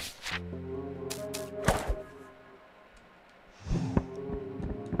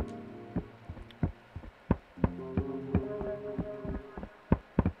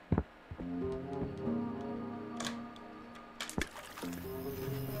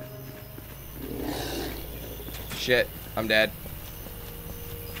 Shit, I'm dead.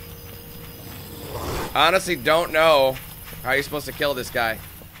 I honestly don't know how you're supposed to kill this guy.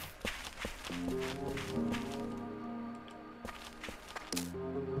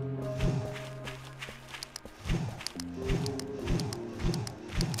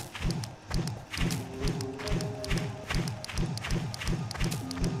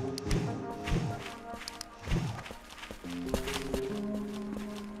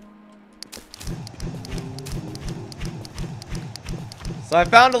 So I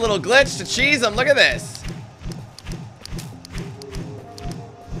found a little glitch to cheese him. Look at this.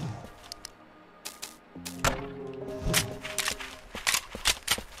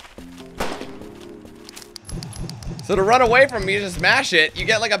 So to run away from me, you just smash it. You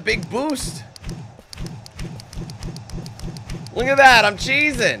get like a big boost. Look at that. I'm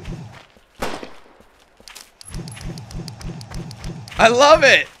cheesing. I love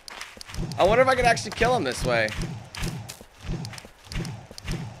it. I wonder if I could actually kill him this way.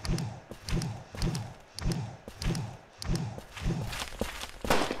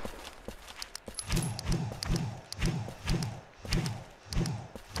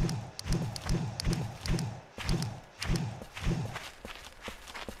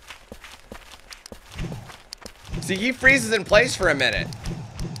 See, he freezes in place for a minute.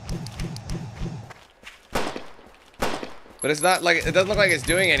 But it's not like, it doesn't look like it's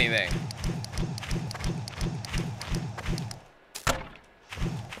doing anything.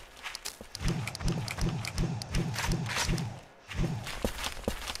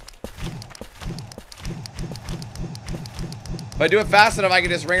 If I do it fast enough, I can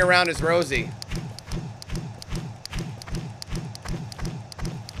just ring around his Rosie.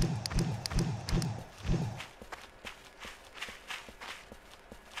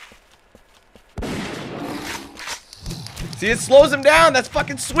 See, it slows him down. That's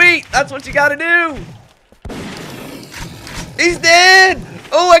fucking sweet. That's what you gotta do. He's dead.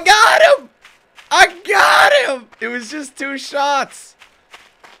 Oh, I got him. I got him. It was just 2 shots.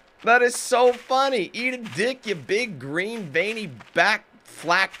 That is so funny. Eat a dick, you big green veiny back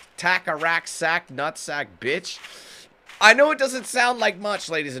flack tack-a-rack sack nutsack bitch. I know it doesn't sound like much,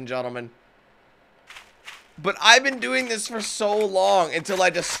 ladies and gentlemen, but I've been doing this for so long until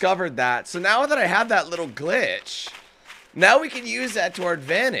I discovered that. So now that I have that little glitch, now we can use that to our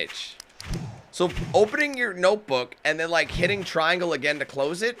advantage. So opening your notebook and then like hitting triangle again to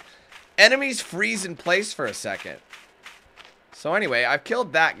close it, enemies freeze in place for a second. So anyway, I've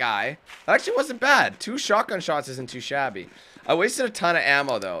killed that guy. That actually wasn't bad. 2 shotgun shots isn't too shabby. I wasted a ton of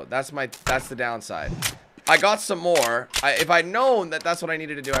ammo though. That's the downside. I got some more. If I'd known that that's what I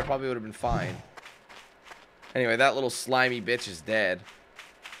needed to do, I probably would have been fine. Anyway, that little slimy bitch is dead.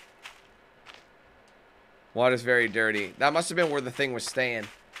 Water's very dirty. That must have been where the thing was staying.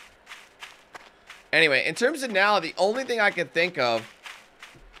 Anyway, in terms of now, the only thing I can think of...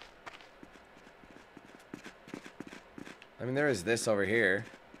 I mean, there is this over here.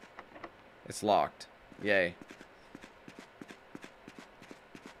 It's locked. Yay.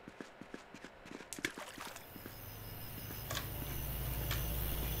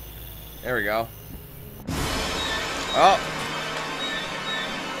 There we go. Oh!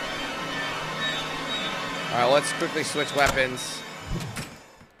 Alright, let's quickly switch weapons.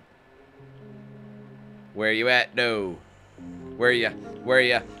 Where you at, though? Where you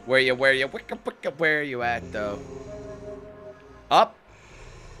at, though? Up?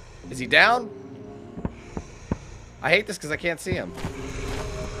 Is he down? I hate this because I can't see him.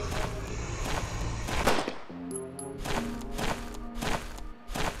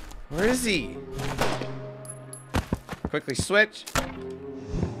 Where is he? Quickly switch.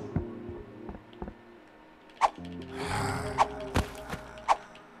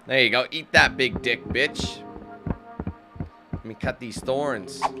 There you go. Eat that big dick, bitch. Let me cut these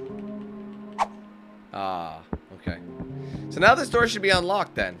thorns. Ah, okay. So now this door should be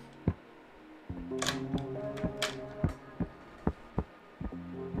unlocked then.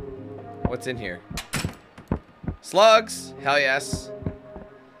 What's in here? Slugs! Hell yes.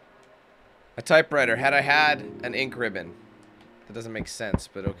 A typewriter. Had I had an ink ribbon. That doesn't make sense,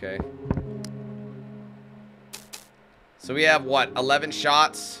 but okay. So we have, what, 11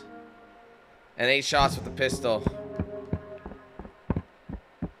 shots? And 8 shots with the pistol.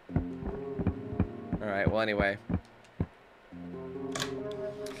 Alright, well anyway.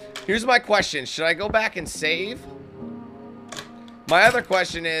 Here's my question. Should I go back and save? My other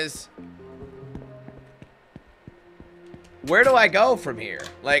question is, where do I go from here?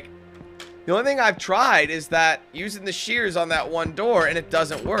 Like, the only thing I've tried is that using the shears on that one door and it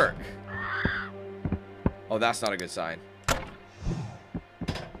doesn't work. Oh, that's not a good sign.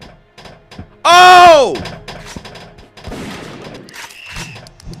 Oh!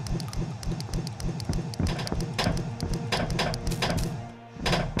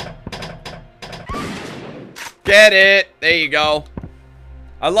 Get it. There you go.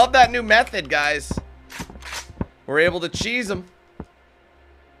 I love that new method, guys. We're able to cheese them.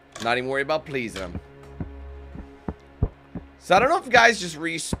 Not even worry about pleasing them. So I don't know if guys just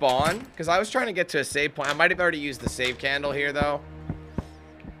respawn, because I was trying to get to a save point. I might have already used the save candle here, though.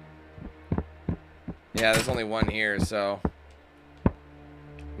 Yeah, there's only one here, so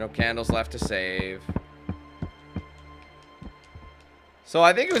no candles left to save. So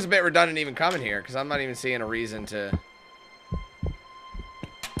I think it was a bit redundant even coming here, because I'm not even seeing a reason to...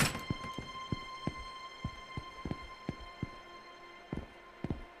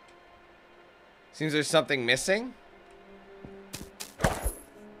 Seems there's something missing.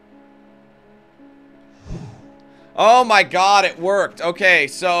 Oh my god, it worked. Okay,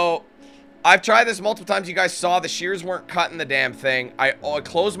 so I've tried this multiple times. You guys saw the shears weren't cutting the damn thing. I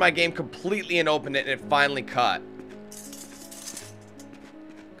closed my game completely and opened it, and it finally cut.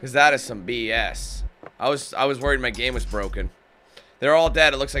 Because that is some BS. I was worried my game was broken. They're all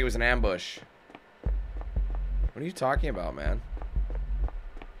dead. It looks like it was an ambush. What are you talking about, man?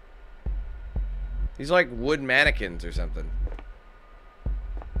 These are like wood mannequins or something.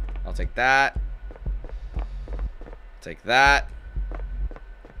 I'll take that. Take that.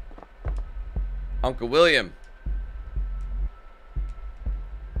 Uncle William.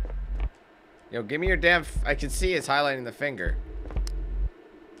 Yo, give me your damn... I can see it's highlighting the finger.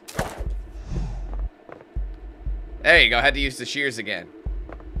 There you go. I had to use the shears again.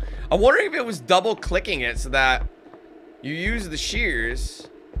 I'm wondering if it was double clicking it so that you use the shears...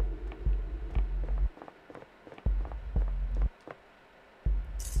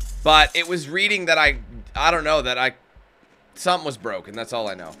 But it was reading that I don't know, that something was broken. That's all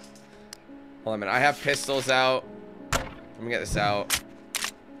I know. Hold on a minute. I have pistols out. Let me get this out.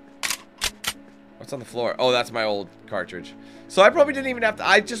 What's on the floor? Oh, that's my old cartridge. So I probably didn't even have to...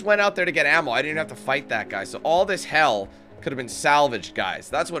 I just went out there to get ammo. I didn't have to fight that guy. So all this hell could have been salvaged, guys.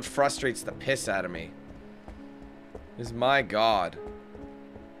 That's what frustrates the piss out of me. Is my god.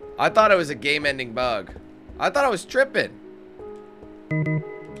 I thought it was a game-ending bug. I thought I was tripping.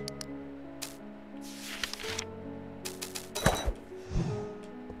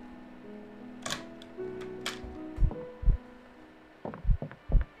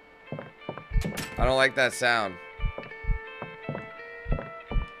 I don't like that sound.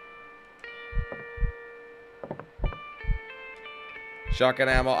 Shotgun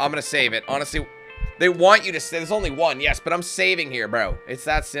ammo. I'm gonna save it. Honestly, they want you to say there's only one, yes, but I'm saving here, bro. It's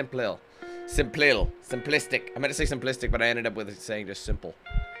that simple. Simplistic. I meant to say simplistic, but I ended up with it saying just simple.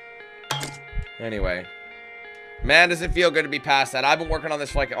 Anyway. Man, does it feel good to be past that. I've been working on this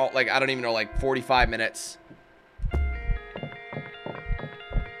for like I don't even know, like 45 minutes.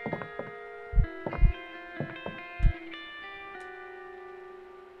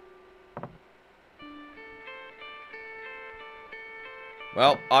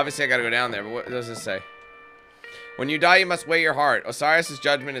 Well, obviously I gotta go down there, but what does this say? When you die, you must weigh your heart. Osiris'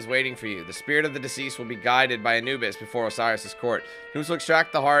 judgment is waiting for you. The spirit of the deceased will be guided by Anubis before Osiris' court. Anubis will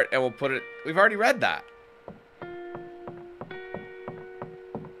extract the heart and will put it... We've already read that.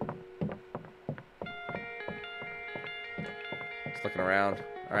 Just looking around.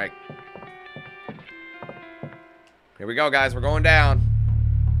 Alright. Here we go, guys. We're going down.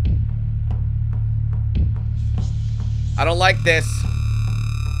 I don't like this.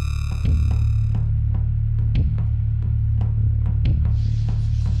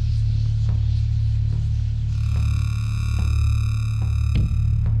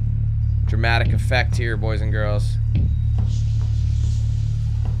 Dramatic effect here, boys and girls.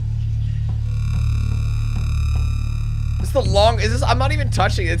 What's the long? Is this? I'm not even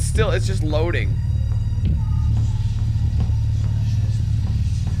touching it. It's just loading.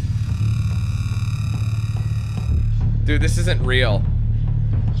 Dude, this isn't real.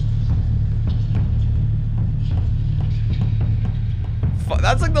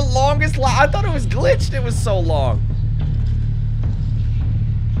 That's like the longest I thought it was glitched. It was so long.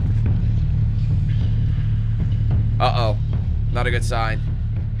 Uh-oh. Not a good sign.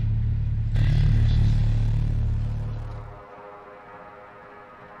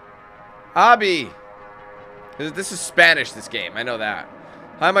 Abby! This is Spanish, this game. I know that.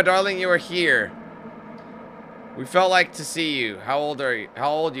 Hi, my darling. You are here. We felt like to see you. How old are you? How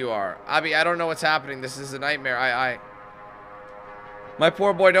old you are? Abby, I don't know what's happening. This is a nightmare. My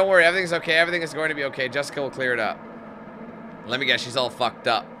poor boy, don't worry. Everything's okay. Everything is going to be okay. Jessica will clear it up. Let me guess. She's all fucked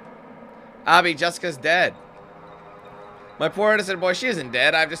up. Abby, Jessica's dead. My poor innocent boy, she isn't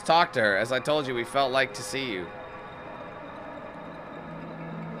dead. I've just talked to her. As I told you, we felt like to see you.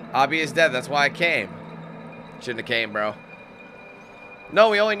 Abby is dead. That's why I came. Shouldn't have came, bro. No,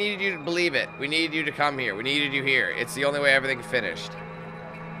 we only needed you to believe it. We needed you to come here. We needed you here. It's the only way everything finished.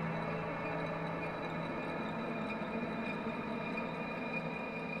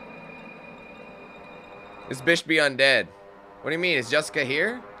 This bitch be undead. What do you mean? Is Jessica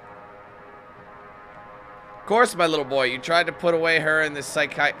here? Of course, my little boy. You tried to put away her in this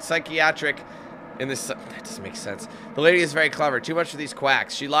psychiatric... That doesn't make sense. The lady is very clever. Too much for these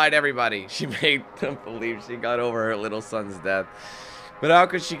quacks. She lied to everybody. She made them believe she got over her little son's death. But how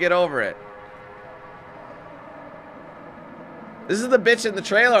could she get over it? This is the bitch in the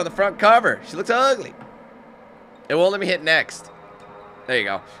trailer on the front cover. She looks ugly. It won't let me hit next. There you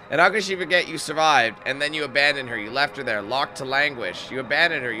go. And how could she forget you survived and then you abandoned her? You left her there, locked to languish. You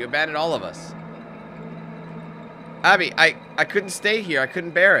abandoned her. You abandoned all of us. Abby, I couldn't stay here. I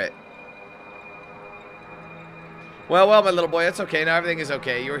couldn't bear it. Well, my little boy, it's okay. Now everything is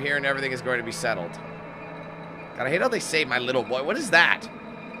okay. You're here and everything is going to be settled. God, I hate how they say my little boy. What is that?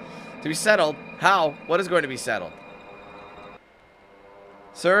 To be settled? How? What is going to be settled?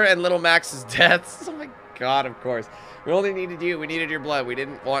 Sir and little Max's deaths? Oh my God, of course. We only needed you. We needed your blood. We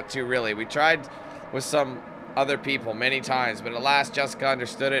didn't want to, really. We tried with some other people many times, but alas, Jessica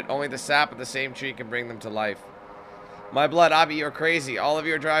understood it. Only the sap of the same tree can bring them to life. My blood, Abby, you're crazy. All of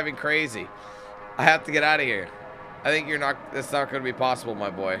you are driving crazy. I have to get out of here. I think that's not going to be possible,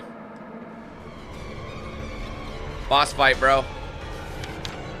 my boy. Boss fight, bro.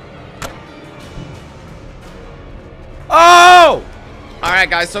 Oh!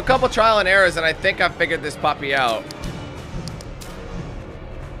 Alright, guys, so a couple trial and errors, and I think I've figured this puppy out.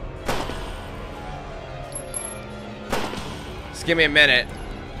 Just give me a minute.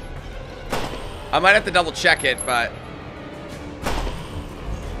 I might have to double check it, but...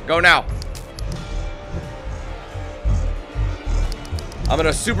 Go now. I'm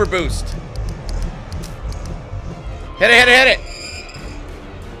gonna super boost. Hit it, hit it, hit it.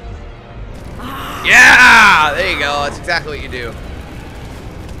 Yeah! There you go. That's exactly what you do.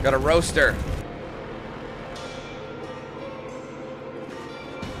 Got a roaster.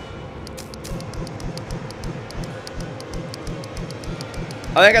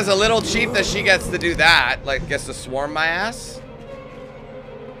 I think it's a little cheap that she gets to do that. Like, gets to swarm my ass.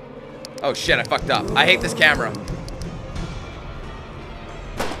 Oh shit, I fucked up. I hate this camera.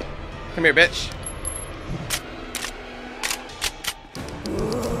 Come here, bitch.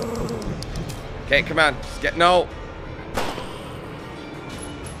 Okay, come on. Just get... No.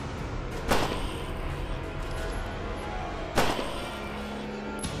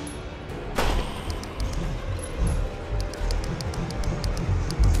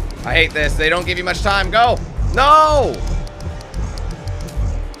 I hate this. They don't give you much time. Go. No.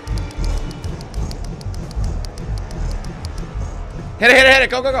 Hit it, hit it, hit it.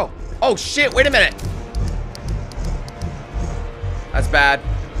 Go, go, go. Oh, shit. Wait a minute. That's bad.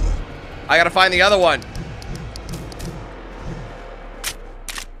 I gotta find the other one.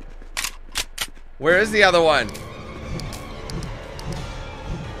 Where is the other one?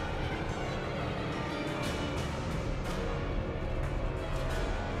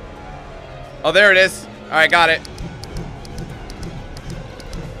 Oh, there it is. Alright, got it.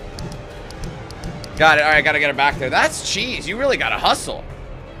 Got it. Alright, gotta get her back there. That's cheese. You really gotta hustle.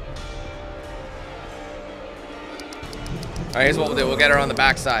 Alright, here's what we'll do. We'll get her on the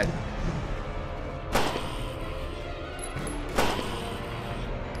backside.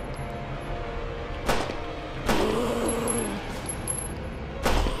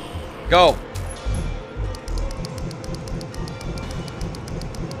 Go.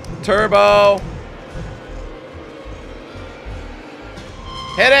 Turbo.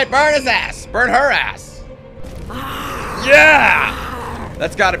 Hit it. Burn his ass. Burn her ass. Yeah!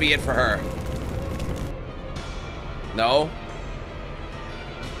 That's got to be it for her. No.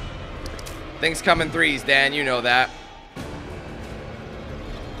 Things come in threes, Dan. You know that.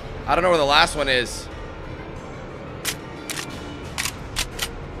 I don't know where the last one is.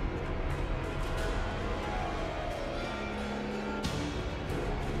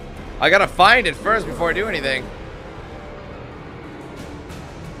 I gotta find it first before I do anything.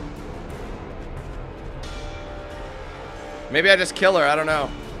 Maybe I just kill her. I don't know.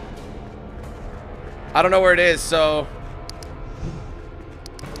 I don't know where it is, so...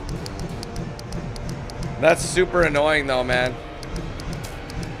 That's super annoying, though, man.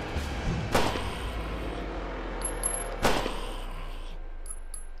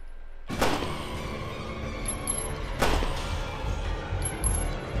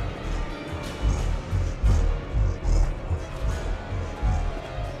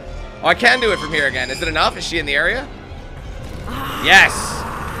 Oh, I can do it from here again. Is it enough? Is she in the area? Yes!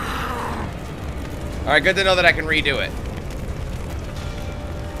 Alright, good to know that I can redo it.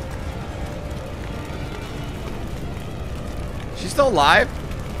 She's still alive?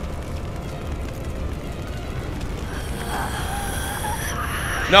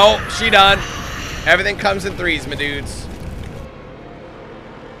 No, she done. Everything comes in threes, my dudes.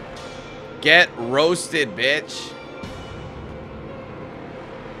 Get roasted, bitch.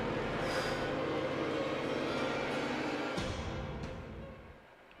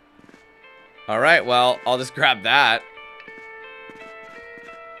 Alright, well, I'll just grab that.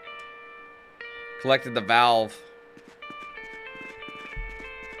 Collected the valve.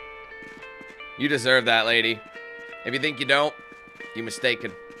 You deserve that, lady. If you think you don't, you're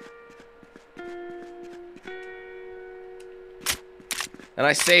mistaken. And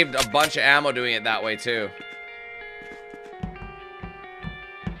I saved a bunch of ammo doing it that way, too.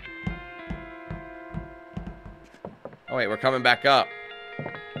 Oh, wait, we're coming back up.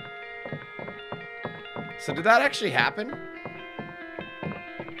 So did that actually happen?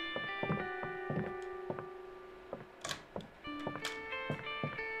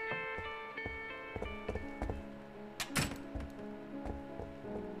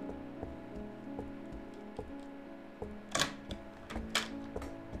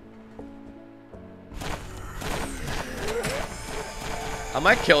 I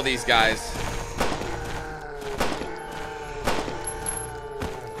might kill these guys.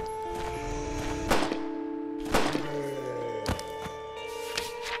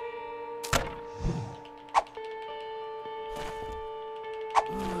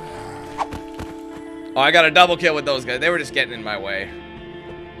 Oh, I got a double kill with those guys. They were just getting in my way.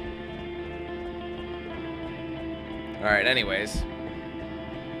 Alright, anyways.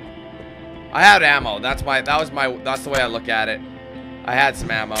 I had ammo. That's the way I look at it. I had some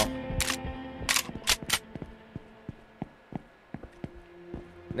ammo.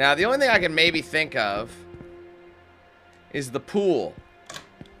 Now, the only thing I can maybe think of is the pool.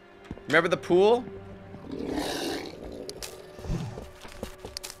 Remember the pool?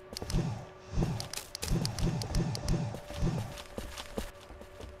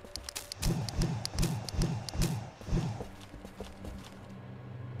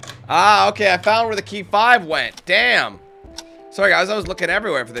 Ah, okay, I found where the key 5 went. Damn. Sorry, guys, I was looking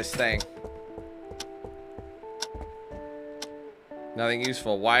everywhere for this thing. Nothing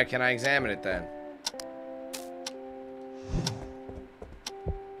useful. Why can't I examine it then?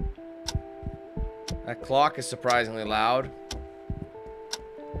 That clock is surprisingly loud.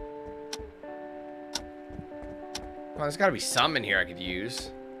 Oh, there's got to be some in here I could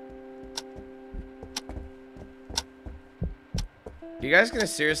use. You guys gonna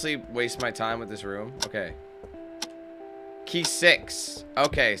seriously waste my time with this room? Okay. Key 6.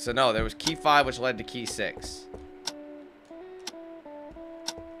 Okay, so no, there was key 5 which led to key 6.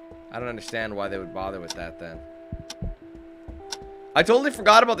 I don't understand why they would bother with that then. I totally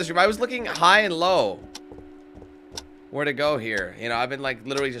forgot about this room. I was looking high and low. Where to go here? You know, I've been like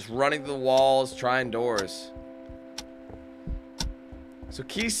literally just running through the walls, trying doors. So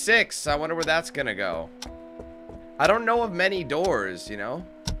key 6, I wonder where that's gonna go. I don't know of many doors, you know?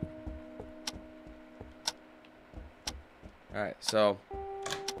 Alright, so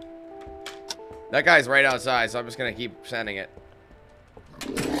that guy's right outside, so I'm just gonna keep sending it.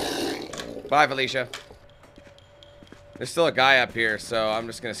 Bye, Felicia. There's still a guy up here, so I'm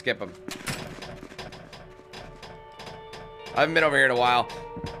just gonna skip him. I haven't been over here in a while.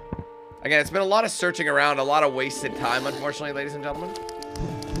 Again, it's been a lot of searching around, a lot of wasted time, unfortunately, ladies and gentlemen.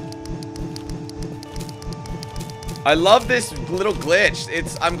 I love this little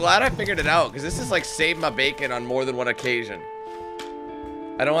glitch. I'm glad I figured it out, because this is like save my bacon on more than one occasion.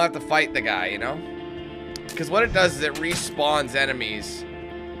 I don't have to fight the guy, you know? Because what it does is it respawns enemies.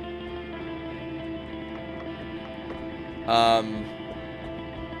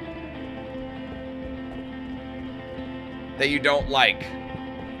 That you don't like.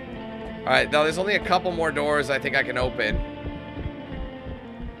 Alright, now there's only a couple more doors I think I can open.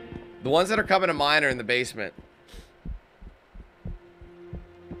 The ones that are coming to mine are in the basement.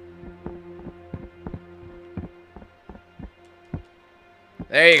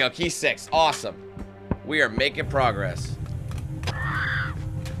 There you go, key 6. Awesome. We are making progress.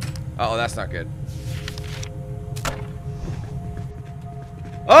 Uh-oh, that's not good.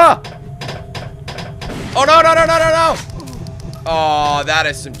 Oh! Oh, no, no, no, no, no, no! Oh, that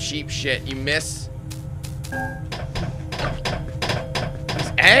is some cheap shit. You miss.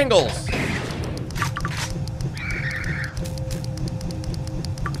 These angles.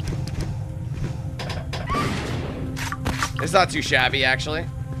 It's not too shabby, actually.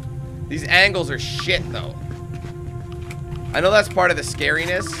 These angles are shit, though. I know that's part of the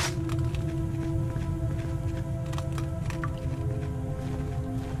scariness.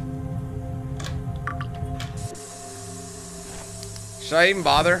 Should I even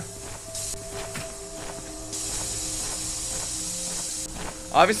bother?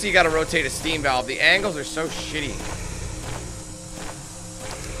 Obviously, you gotta rotate a steam valve. The angles are so shitty.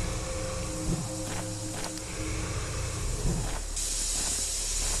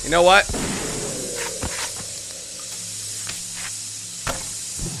 You know what?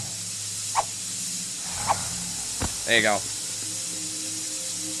 There you go.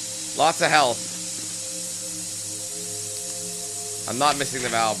 Lots of health. I'm not missing the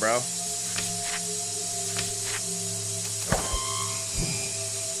valve, bro.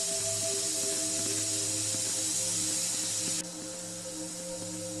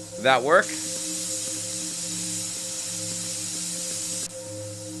 Did that work?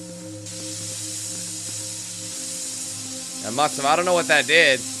 That must have. I don't know what that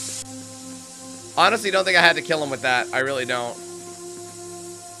did. Honestly, don't think I had to kill him with that. I really don't.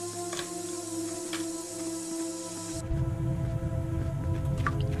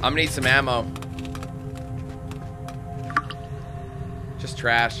 I'm gonna need some ammo. Just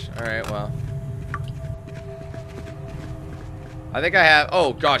trash. Alright, well. I think I have...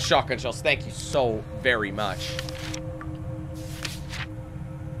 Oh, gosh, shotgun shells. Thank you so very much.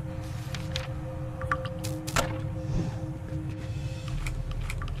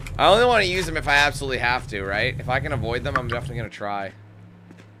 I only want to use them if I absolutely have to, right? If I can avoid them, I'm definitely gonna try.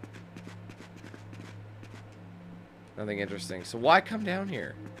 Nothing interesting. So why come down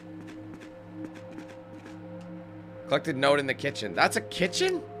here? Collected note in the kitchen. That's a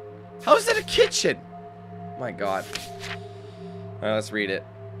kitchen? How is that a kitchen? My God. Alright, let's read it.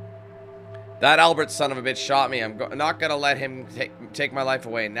 That Albert son of a bitch shot me. I'm not gonna let him take my life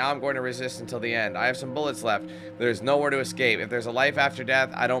away. Now I'm going to resist until the end. I have some bullets left. There's nowhere to escape. If there's a life after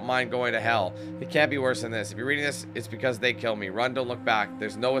death, I don't mind going to hell. It can't be worse than this. If you're reading this, it's because they kill me. Run, don't look back.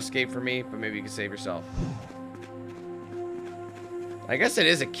 There's no escape for me, but maybe you can save yourself. I guess it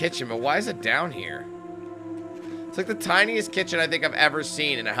is a kitchen, but why is it down here? It's like the tiniest kitchen I think I've ever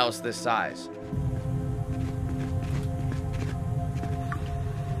seen in a house this size.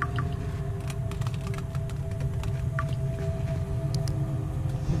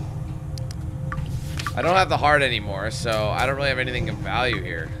 I don't have the heart anymore, so I don't really have anything of value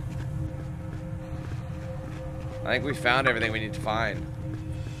here. I think we found everything we need to find.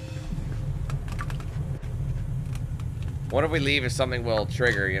 What if we leave if something will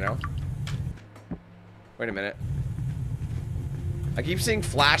trigger, you know? Wait a minute. I keep seeing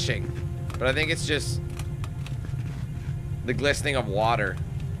flashing, but I think it's just the glistening of water.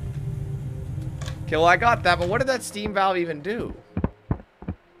 Okay, well, I got that, but what did that steam valve even do?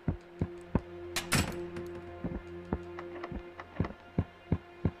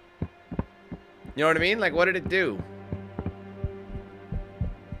 You know what I mean? Like, what did it do?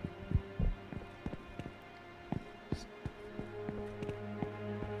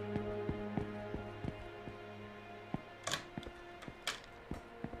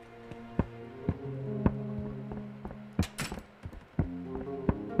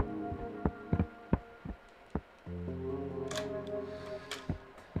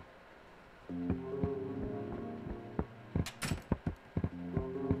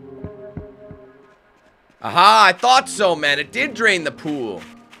 Aha, I thought so, man. It did drain the pool.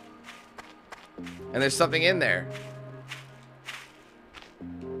 And there's something in there.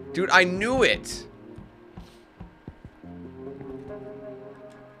 Dude, I knew it.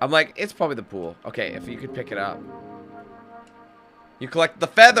 I'm like, it's probably the pool. Okay, if you could pick it up. You collect the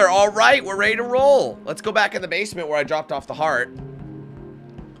feather. All right, we're ready to roll. Let's go back in the basement where I dropped off the heart.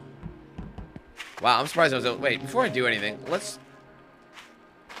 Wow, I'm surprised I was... Wait, before I do anything, let's...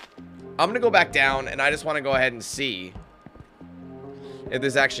 I'm gonna go back down, and I just want to go ahead and see if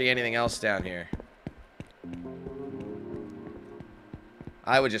there's actually anything else down here.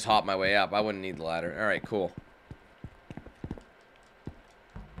 I would just hop my way up. I wouldn't need the ladder. Alright, cool.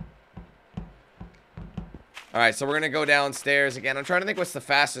 Alright, so we're gonna go downstairs again. I'm trying to think what's the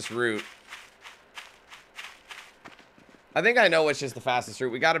fastest route. I think I know which is the fastest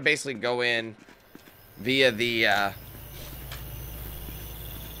route. We gotta basically go in via the,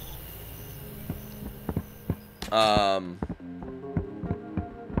 what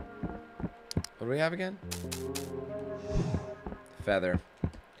do we have again? Feather.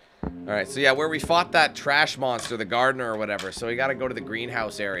 Alright, so yeah, where we fought that trash monster, the gardener or whatever. So we gotta go to the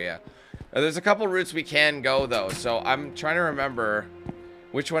greenhouse area. There's a couple routes we can go, though. So I'm trying to remember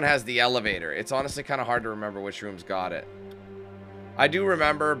which one has the elevator. It's honestly kind of hard to remember which room's got it. I do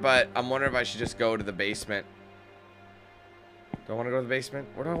remember, but I'm wondering if I should just go to the basement. Do I want to go to the basement?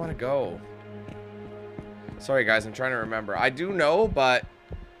 Where do I want to go? Sorry, guys. I'm trying to remember. I do know, but...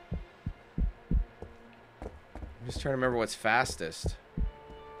 I'm just trying to remember what's fastest.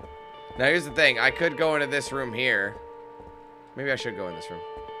 Now, here's the thing. I could go into this room here. Maybe I should go in this room.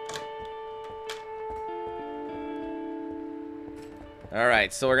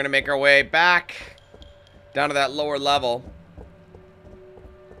 Alright, so we're going to make our way back down to that lower level.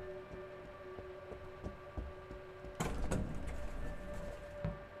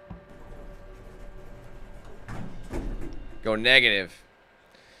 Go negative.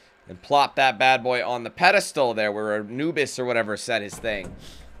 And plop that bad boy on the pedestal there where Anubis or whatever set his thing.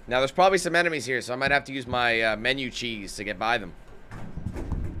 Now, there's probably some enemies here, so I might have to use my menu cheese to get by them.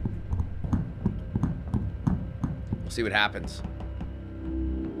 We'll see what happens.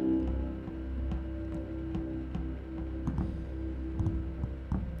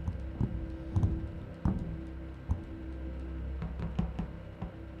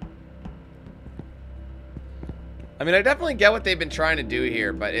 I mean, I definitely get what they've been trying to do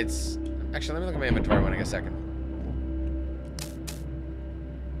here, but it's... Actually, let me look at my inventory when I get a second.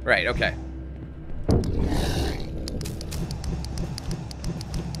 Right, okay.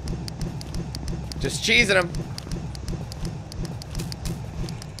 Just cheesing him.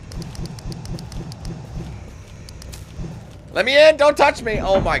 Let me in! Don't touch me!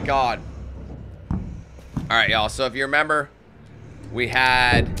 Oh my god. Alright, y'all. So if you remember, we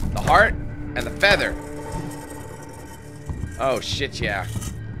had the heart and the feather. Oh, shit, yeah.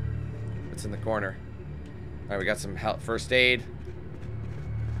 What's in the corner? Alright, we got some help, first aid.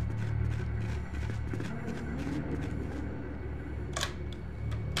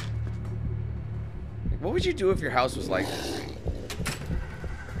 What would you do if your house was like this?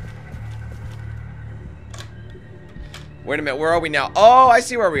 Wait a minute, where are we now? Oh, I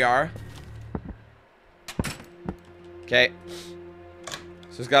see where we are. Okay.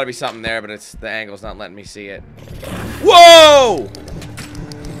 So there's got to be something there, but it's the angle's not letting me see it. Whoa!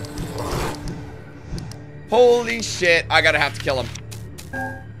 Holy shit, I gotta have to kill him.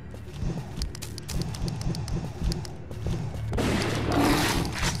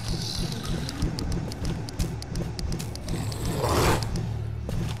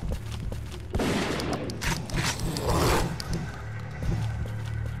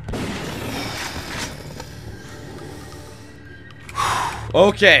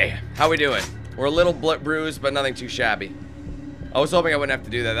 Okay, how we doing? We're a little bruised, but nothing too shabby. I was hoping I wouldn't have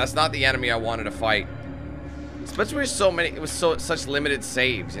to do that. That's not the enemy I wanted to fight. Especially with so many, it was such limited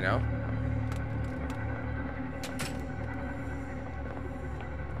saves, you know?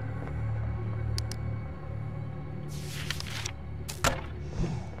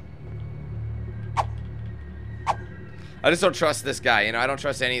 I just don't trust this guy, you know? I don't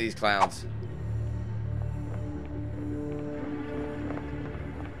trust any of these clowns.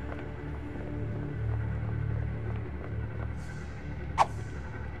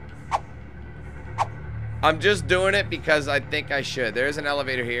 I'm just doing it because I think I should. There's an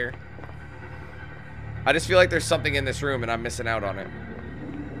elevator here. I just feel like there's something in this room and I'm missing out on it.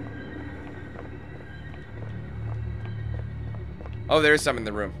 Oh, there's some in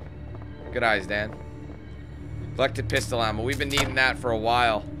the room. Good eyes, Dan. Collected pistol ammo. We've been needing that for a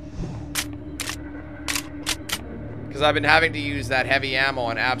while. Because I've been having to use that heavy ammo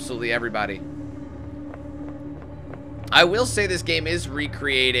on absolutely everybody. I will say this game is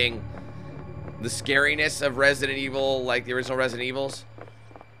recreating the scariness of Resident Evil, like the original Resident Evils.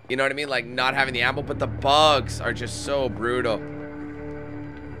 You know what I mean? Like not having the ammo, but the bugs are just so brutal.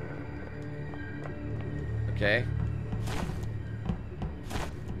 Okay.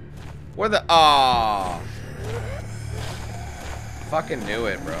 Where the... Aw. Fucking knew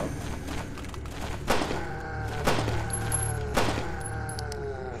it, bro.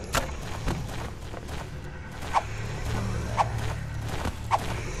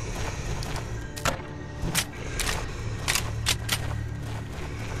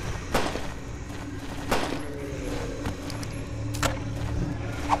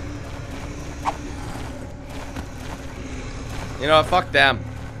 You know what? Fuck them.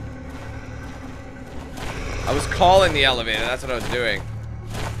 I was calling the elevator. That's what I was doing.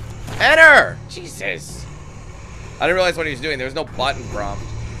 Enter! Jesus. I didn't realize what he was doing. There was no button prompt.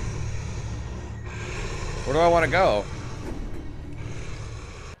 Where do I want to go?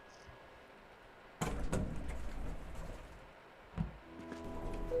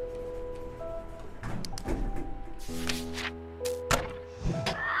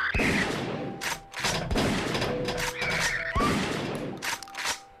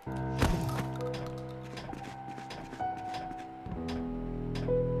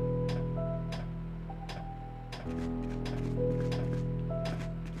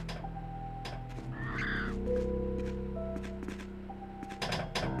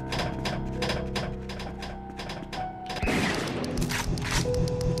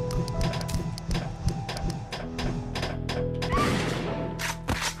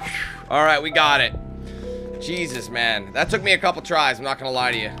 Alright, we got it. Jesus, man. That took me a couple tries, I'm not gonna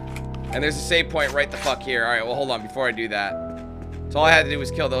lie to you. And there's a save point right the fuck here. Alright, well, hold on before I do that. So all I had to do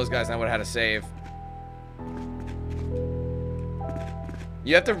was kill those guys and I would have had a save.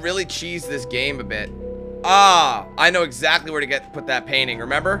 You have to really cheese this game a bit. Ah, I know exactly where to put that painting,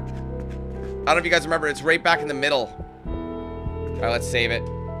 remember? I don't know if you guys remember, it's right back in the middle. Alright, let's save it.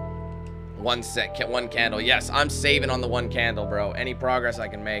 One candle. Yes, I'm saving on the one candle, bro. Any progress I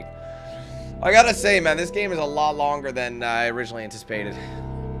can make. I gotta say, man, this game is a lot longer than I originally anticipated.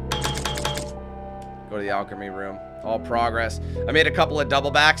 Go to the alchemy room. All progress. I made a couple of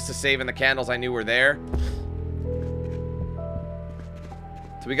double backs to save in the candles I knew were there.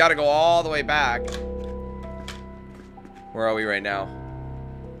 So we gotta go all the way back. Where are we right now?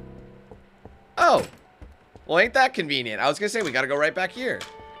 Oh. Well, ain't that convenient? I was gonna say we gotta go right back here.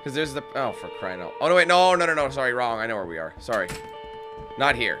 Because there's the... Oh, for crying out... Oh, no, wait. No. Sorry, wrong. I know where we are. Sorry.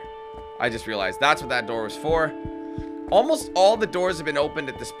 Not here. I just realized that's what that door was for. Almost all the doors have been opened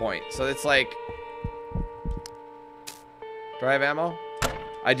at this point. So it's like... Do I have ammo?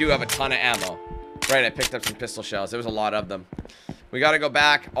 I do have a ton of ammo. Right, I picked up some pistol shells. There was a lot of them. We got to go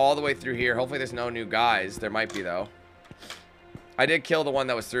back all the way through here. Hopefully there's no new guys. There might be, though. I did kill the one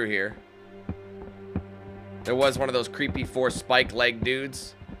that was through here. There was one of those creepy 4 spike leg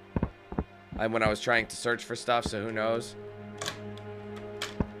dudes. When I was trying to search for stuff, so who knows.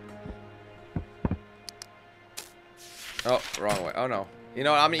 Oh, wrong way. Oh, no. You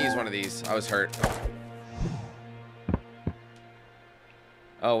know what? I'm going to use one of these. I was hurt.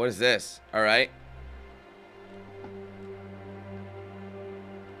 Oh, what is this? All right.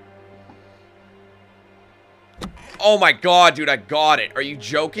 Oh, my God, dude. I got it. Are you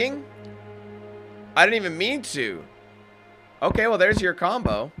joking? I didn't even mean to. Okay, well, there's your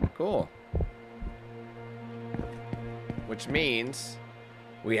combo. Cool. Which means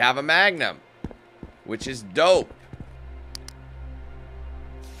we have a magnum, which is dope.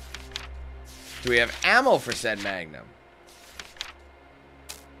 Do we have ammo for said magnum?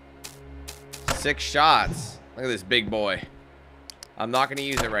 6 shots. Look at this big boy. I'm not going to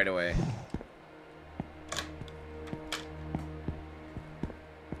use it right away.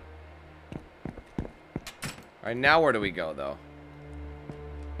 Alright, now where do we go, though?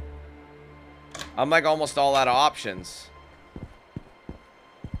 I'm like almost all out of options.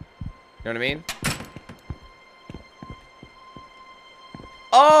 You know what I mean?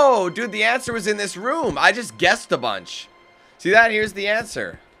 Oh, dude, the answer was in this room. I just guessed a bunch. See that? Here's the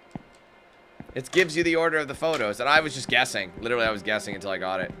answer. It gives you the order of the photos. And I was just guessing. Literally, I was guessing until I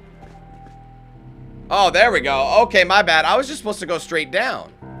got it. Oh, there we go. Okay, my bad. I was just supposed to go straight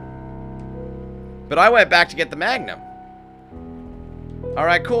down. But I went back to get the magnum.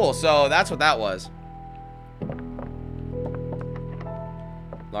 Alright, cool. So that's what that was.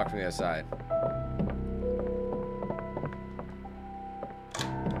 Locked from the other side.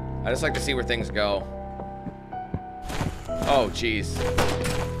 I just like to see where things go. Oh, jeez.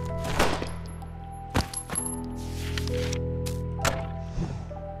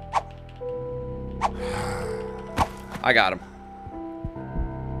 I got him.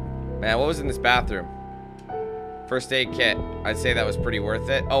 Man, what was in this bathroom? First aid kit. I'd say that was pretty worth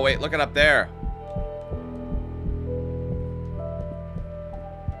it. Oh, wait, look it up there.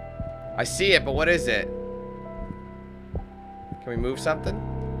 I see it, but what is it? Can we move something?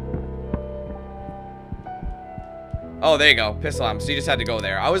 Oh, there you go. Pistol ammo. So you just had to go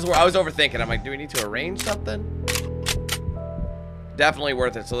there. I was overthinking. I'm like, do we need to arrange something? Definitely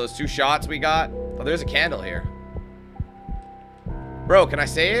worth it. So those 2 shots we got. Oh, there's a candle here. Bro, can I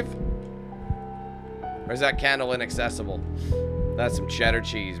save? Or is that candle inaccessible? That's some cheddar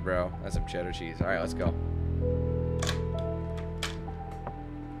cheese, bro. That's some cheddar cheese. All right, let's go.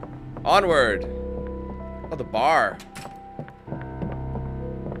 Onward. Oh, the bar.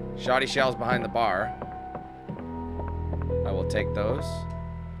 Shoddy shells behind the bar. I will take those.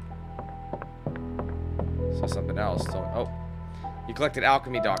 So something else. So, oh. You collected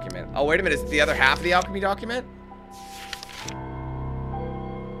alchemy document. Oh, wait a minute. Is it the other half of the alchemy document?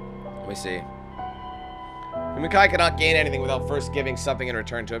 Let me see. Humankind cannot gain anything without first giving something in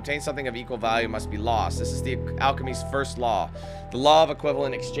return. To obtain something of equal value must be lost. This is the alchemy's first law. The law of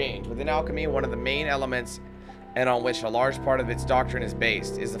equivalent exchange. Within alchemy, one of the main elements, and on which a large part of its doctrine is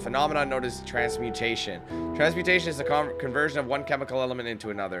based, is the phenomenon known as transmutation. Transmutation is the conversion of one chemical element into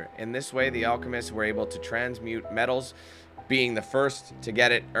another. In this way, the alchemists were able to transmute metals, being the first to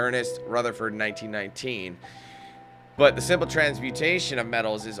get it, Ernest Rutherford, 1919. But the simple transmutation of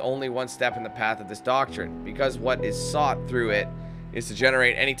metals is only one step in the path of this doctrine, because what is sought through it is to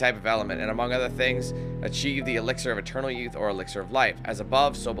generate any type of element, and among other things, achieve the elixir of eternal youth or elixir of life. As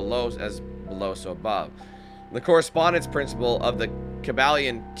above, so below, as below, so above. The correspondence principle of the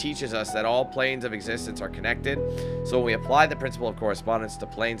Kabbalion teaches us that all planes of existence are connected. So when we apply the principle of correspondence to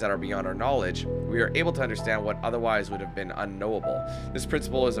planes that are beyond our knowledge, we are able to understand what otherwise would have been unknowable. This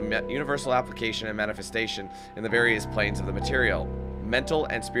principle is a universal application and manifestation in the various planes of the material, mental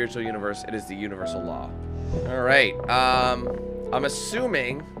and spiritual universe. It is the universal law. All right. I'm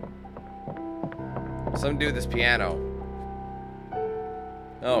assuming something to do with this piano.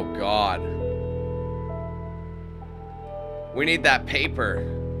 Oh, God. We need that paper.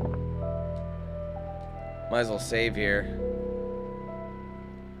 Might as well save here.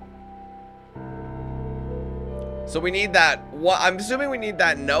 So we need that. What? I'm assuming we need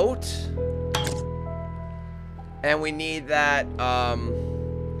that note. And we need that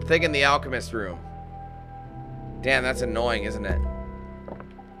thing in the alchemist room. Damn, that's annoying, isn't it?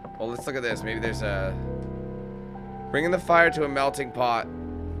 Well, let's look at this. Maybe there's a... Bringing the fire to a melting pot.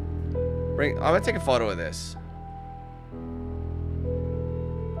 I'm gonna take a photo of this.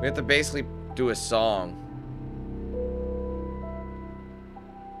 We have to basically do a song.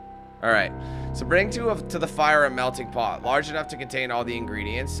 Alright. So bring to the fire a melting pot, large enough to contain all the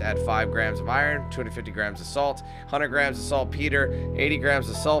ingredients. Add 5 grams of iron, 250 grams of salt, 100 grams of saltpeter, 80 grams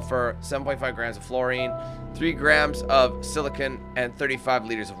of sulfur, 7.5 grams of fluorine, 3 grams of silicon, and 35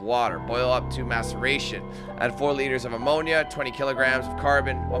 liters of water. Boil up to maceration. Add 4 liters of ammonia, 20 kilograms of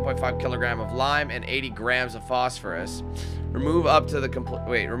carbon, 1.5 kilogram of lime, and 80 grams of phosphorus. Remove up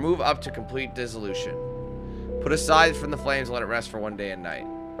to complete dissolution. Put aside from the flames and let it rest for 1 day and night.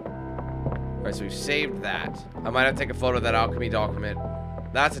 Alright, so we've saved that. I might have to take a photo of that alchemy document.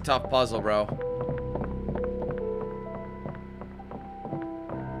 That's a tough puzzle, bro.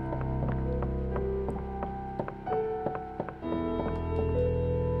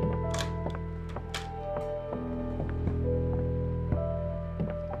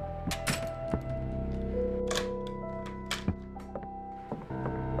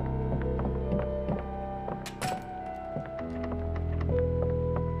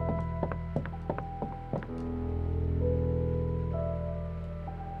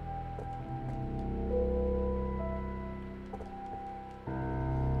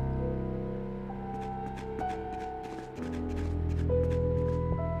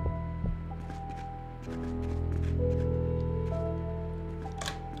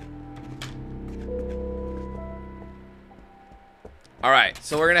 Alright,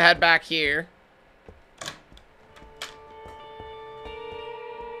 so we're gonna head back here.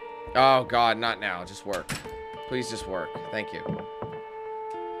 Oh god, not now. Just work. Please just work. Thank you.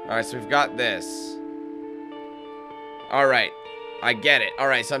 Alright, so we've got this. Alright, I get it.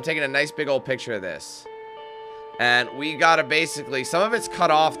 Alright, so I'm taking a nice big old picture of this. And we gotta basically... Some of it's cut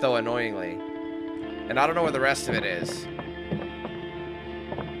off, though, annoyingly. And I don't know where the rest of it is.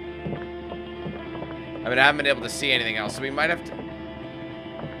 I mean, I haven't been able to see anything else, so we might have to...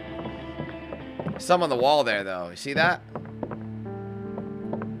 Some on the wall there, though. You see that?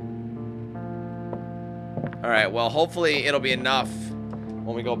 Alright, well, hopefully it'll be enough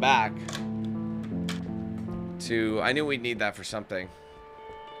when we go back to... I knew we'd need that for something.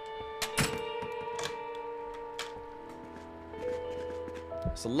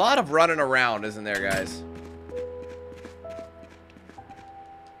 It's a lot of running around, isn't there, guys?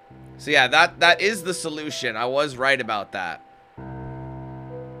 So yeah, that is the solution. I was right about that.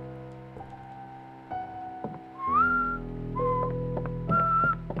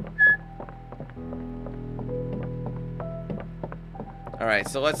 Alright,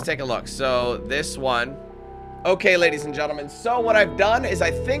 so let's take a look. So, this one. Okay, ladies and gentlemen. So, what I've done is I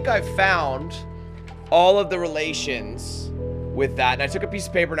think I've found all of the relations with that. And I took a piece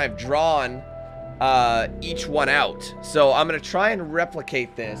of paper and I've drawn each one out. So, I'm going to try and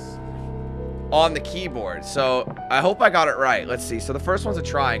replicate this on the keyboard. So I hope I got it right. Let's see. So the first one's a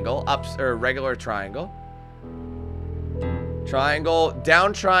triangle, or regular triangle. Triangle,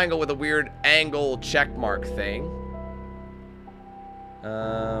 down triangle with a weird angle check mark thing.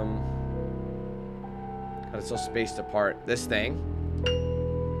 God, it's so spaced apart. This thing.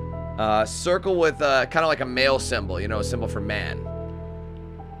 Circle with kind of like a male symbol, you know, a symbol for man.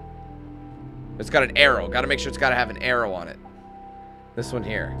 It's got an arrow. Got to make sure it's got to have an arrow on it. This one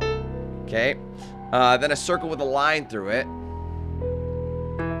here. Okay. Then a circle with a line through it.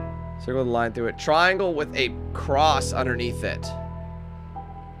 Circle with a line through it. Triangle with a cross underneath it.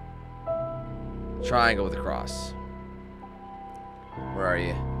 Triangle with a cross. Where are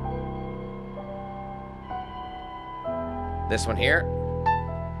you? This one here.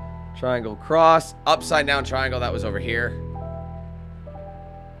 Triangle, cross. Upside down triangle. That was over here.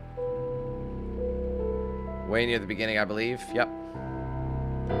 Way near the beginning, I believe. Yep.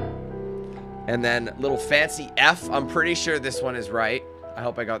 And then little fancy F. I'm pretty sure this one is right. I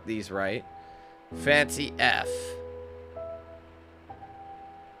hope I got these right. Fancy F.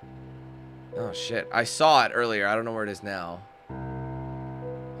 Oh, shit. I saw it earlier. I don't know where it is now.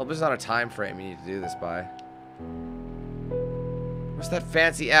 Hope there's not a time frame you need to do this by. What's that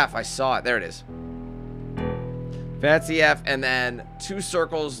fancy F? I saw it. There it is. Fancy F, and then 2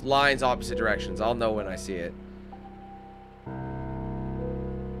 circles, lines, opposite directions. I'll know when I see it.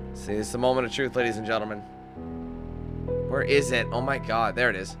 See, this is the moment of truth, ladies and gentlemen. Where is it? Oh my god, there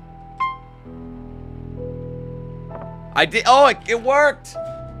it is. I did. Oh, it worked.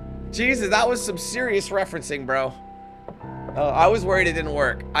 Jesus, that was some serious referencing, bro. I was worried it didn't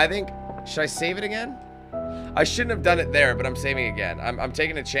work. I think, should I save it again? I shouldn't have done it there, but I'm saving again. I'm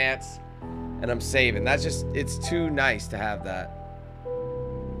taking a chance, and I'm saving. That's just, it's too nice to have that.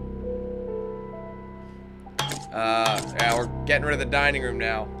 Yeah, we're getting rid of the dining room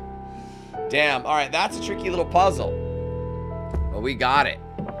now. Damn, all right, that's a tricky little puzzle. But we got it.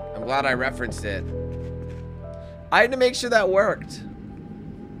 I'm glad I referenced it. I had to make sure that worked.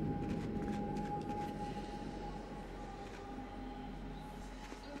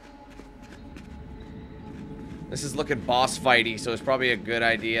 This is looking boss fighty, so it's probably a good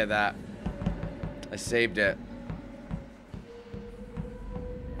idea that I saved it.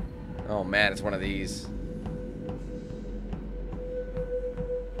 Oh man, it's one of these.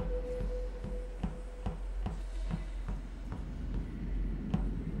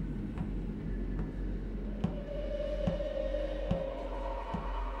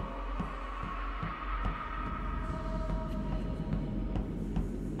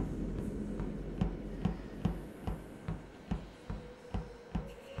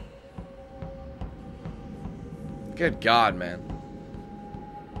 Good God, man.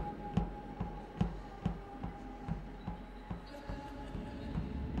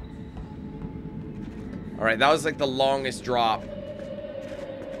 Alright, that was like the longest drop.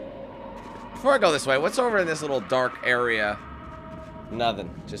 Before I go this way, what's over in this little dark area? Nothing.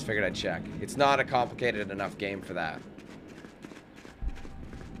 Just figured I'd check. It's not a complicated enough game for that.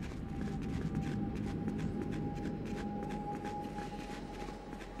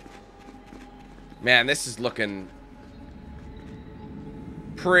 Man, this is looking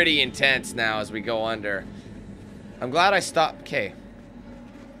pretty intense now as we go under. I'm glad I stopped. Okay.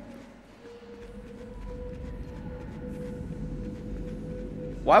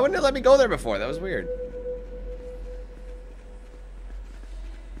 Why wouldn't it let me go there before? That was weird.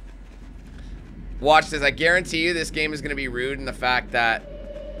 Watch this. I guarantee you this game is going to be rude in the fact that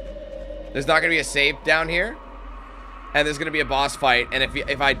there's not going to be a save down here. And there's going to be a boss fight. And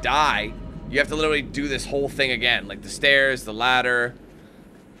if I die, you have to literally do this whole thing again. Like the stairs, the ladder,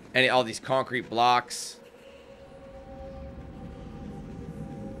 and all these concrete blocks.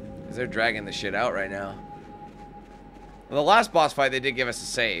 Because they're dragging the shit out right now. Well, the last boss fight, they did give us a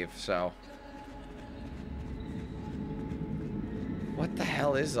save, so. What the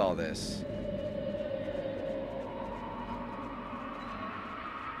hell is all this?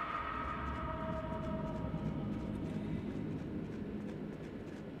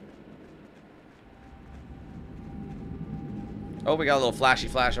 Oh, we got a little flashy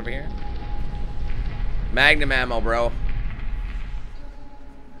flash over here. Magnum ammo, bro.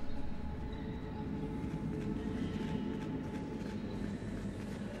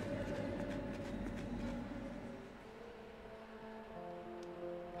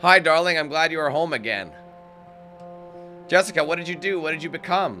 Hi, darling. I'm glad you are home again. Jessica, what did you do? What did you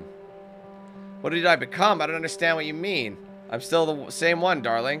become? What did I become? I don't understand what you mean. I'm still the same one,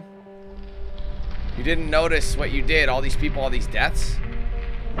 darling. You didn't notice what you did. All these people, all these deaths.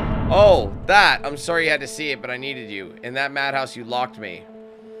 Oh, that. I'm sorry you had to see it, but I needed you. In that madhouse, you locked me.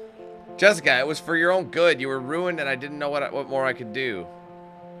 Jessica, it was for your own good. You were ruined and I didn't know what more I could do.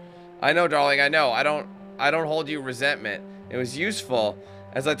 I know, darling, I know. I don't hold you resentment. It was useful.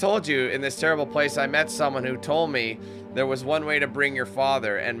 As I told you, in this terrible place, I met someone who told me there was one way to bring your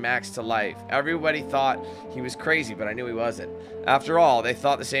father and Max to life. Everybody thought he was crazy, but I knew he wasn't. After all, they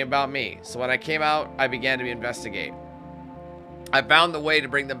thought the same about me. So when I came out, I began to investigate. I found the way to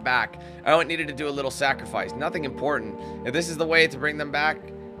bring them back. I only needed to do a little sacrifice. Nothing important. If this is the way to bring them back,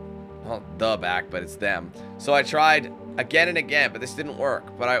 well, but it's them. So I tried again and again, but this didn't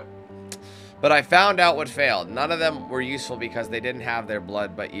work. But I found out what failed. None of them were useful because they didn't have their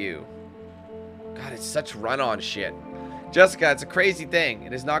blood but you. God, it's such run-on shit. Jessica, it's a crazy thing.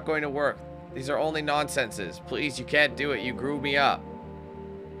 It is not going to work. These are only nonsenses. Please, you can't do it. You grew me up.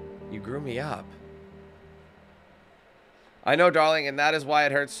 You grew me up. I know, darling, and that is why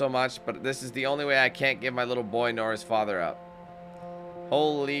it hurts so much, but this is the only way I can't give my little boy nor his father up.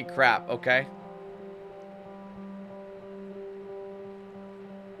 Holy crap, okay.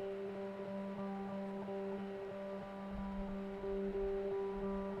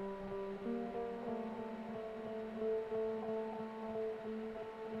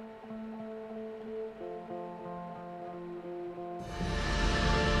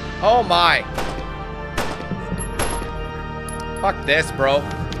 Oh my. Fuck this, bro.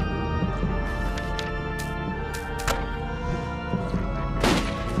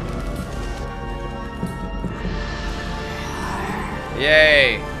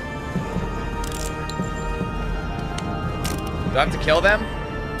 Yay. Do I have to kill them?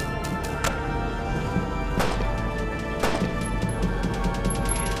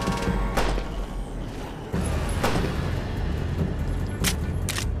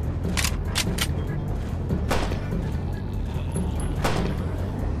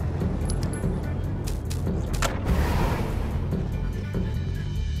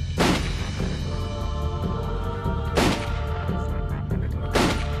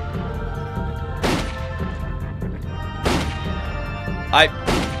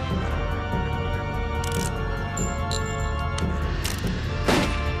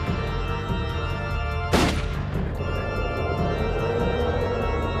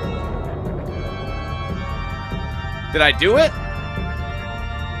 Did I do it?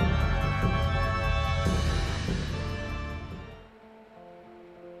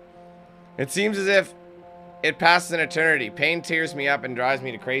 It seems as if it passes an eternity. Pain tears me up and drives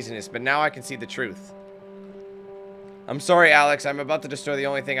me to craziness, but now I can see the truth. I'm sorry, Alex. I'm about to destroy the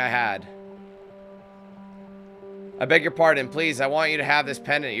only thing I had. I beg your pardon. Please, I want you to have this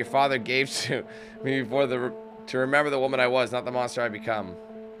pendant your father gave to me to remember the woman I was, not the monster I become.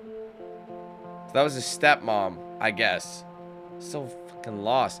 So that was his stepmom, I guess. So fucking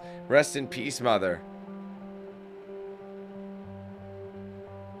lost. Rest in peace, mother.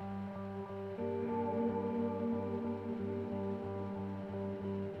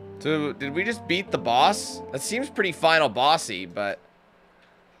 So, did we just beat the boss? That seems pretty final bossy, but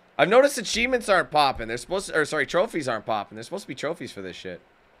I've noticed achievements aren't popping. They're supposed to, or sorry, trophies aren't popping. There's supposed to be trophies for this shit.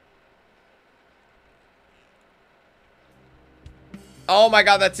 Oh my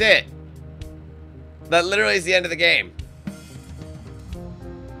god, that's it. That literally is the end of the game.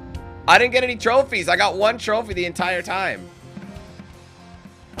 I didn't get any trophies. I got one trophy the entire time.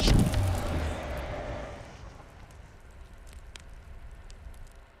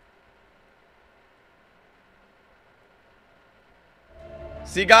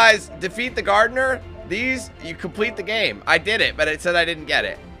 See, guys, defeat the gardener. These, you complete the game. I did it, but it said I didn't get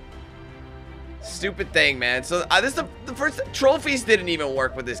it. Stupid thing, man. So this is the first trophies didn't even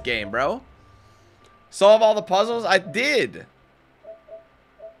work with this game, bro. Solve all the puzzles? I did.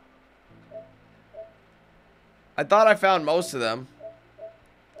 I thought I found most of them.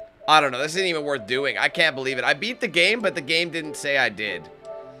 I don't know. This isn't even worth doing. I can't believe it. I beat the game, but the game didn't say I did.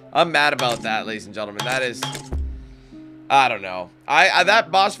 I'm mad about that, ladies and gentlemen. That is... I don't know.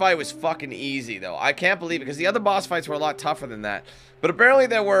 That boss fight was fucking easy, though. I can't believe it, because the other boss fights were a lot tougher than that. But apparently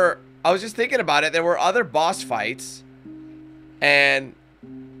there were... I was just thinking about it. There were other boss fights. And...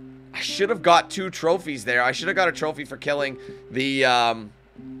 I should have got 2 trophies there. I should have got a trophy for killing the...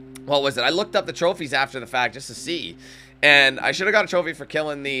 what was it? I looked up the trophies after the fact just to see. And I should have got a trophy for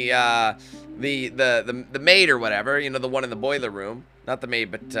killing the maid or whatever. You know, the one in the boiler room. Not the maid,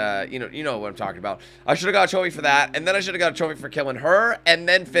 but, you know what I'm talking about. I should have got a trophy for that, and then I should have got a trophy for killing her, and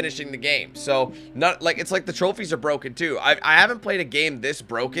then finishing the game. So, it's like the trophies are broken, too. I haven't played a game this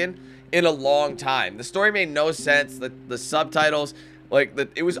broken in a long time. The story made no sense. The subtitles,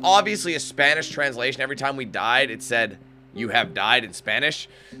 it was obviously a Spanish translation. Every time we died, it said, "You have died" in Spanish.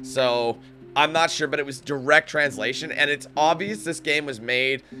 So, I'm not sure, but it was direct translation, and it's obvious this game was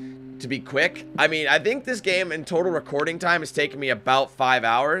made to be quick. I mean, I think this game in total recording time has taken me about 5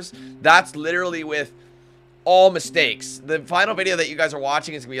 hours. That's literally with all mistakes. The final video that you guys are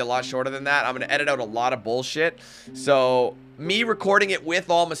watching is gonna be a lot shorter than that. I'm gonna edit out a lot of bullshit. So me recording it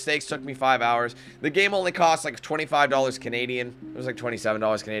with all mistakes took me 5 hours. The game only cost like $25 Canadian. It was like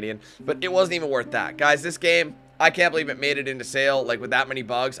 $27 Canadian, but it wasn't even worth that. Guys, this game, I can't believe it made it into sale, like with that many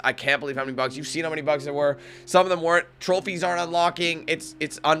bugs. I can't believe how many bugs. You've seen how many bugs there were. Some of them weren't. Trophies aren't unlocking. It's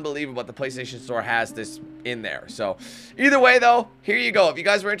unbelievable. The PlayStation Store has this in there. So either way though, here you go. If you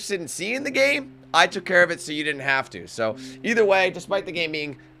guys were interested in seeing the game, I took care of it so you didn't have to. So either way, despite the game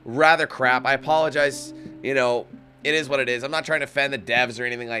being rather crap, I apologize. You know, it is what it is. I'm not trying to offend the devs or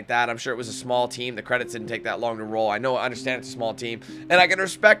anything like that. I'm sure it was a small team. The credits didn't take that long to roll. I understand it's a small team, and I can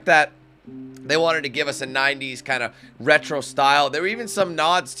respect that. They wanted to give us a 90s kind of retro style. There were even some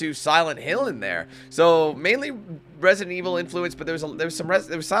nods to Silent Hill in there. So mainly Resident Evil influence, but there was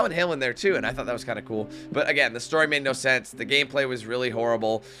Silent Hill in there too, and I thought that was kind of cool. But again, the story made no sense. The gameplay was really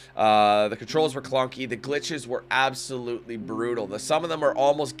horrible. The controls were clunky. The glitches were absolutely brutal. Some of them are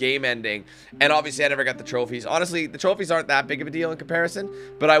almost game ending, and obviously I never got the trophies. Honestly, the trophies aren't that big of a deal in comparison,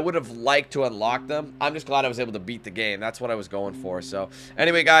 but I would have liked to unlock them. I'm just glad I was able to beat the game. That's what I was going for. So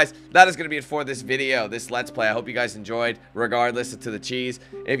anyway, guys, that is going to be it for this video, this Let's Play. I hope you guys enjoyed, regardless to the cheese.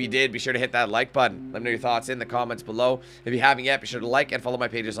 If you did, be sure to hit that like button. Let me know your thoughts in the comments below. If you haven't yet, be sure to like and follow my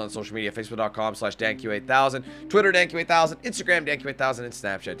pages on social media, facebook.com/danq8000, Twitter danq8000, Instagram danq8000, and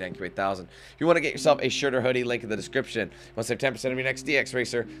Snapchat danq8000. If you want to get yourself a shirt or hoodie, link in the description. You want to save 10% of your next DX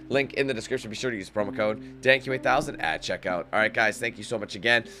Racer, link in the description. Be sure to use promo code danq8000 at checkout. Alright guys, thank you so much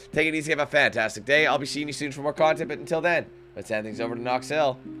again. Take it easy, have a fantastic day. I'll be seeing you soon for more content, but until then, let's hand things over to Knox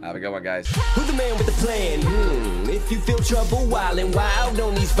Hill. Have a good one, guys. Who's the man with the plan? If you feel trouble wildin' wild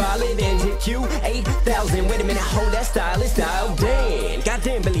on these violent and hit you 8,000. Wait a minute, hold that style is dialed in.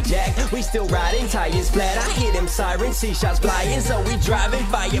 Goddamn Billy Jack, we still riding tires flat. I hear them sirens, see shots flying, so we driving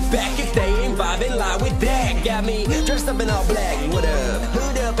fire back. If they ain't vibing, lie with that. Got me dressed up in all black. What up?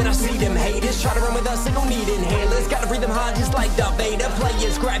 Hood up, and I see them haters try to run with us. They gon' need inhalers. Gotta breathe them hard just like Darth Vader.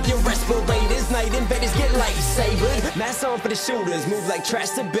 Players, grab your respirators. Night invaders get lightsabered. Mass on for the shooters, move like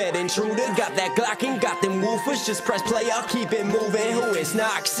trash to bed intruder. Got that Glock and got them woofers. Just press play, I'll keep it moving. Who is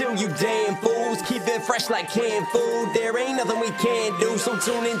Knox Hill, you damn fools? Keep it fresh like canned food. There ain't nothing we can't do, so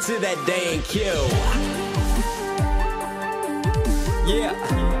tune into that damn kill. Yeah,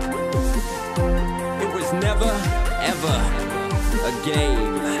 it was never ever a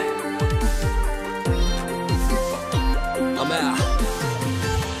game.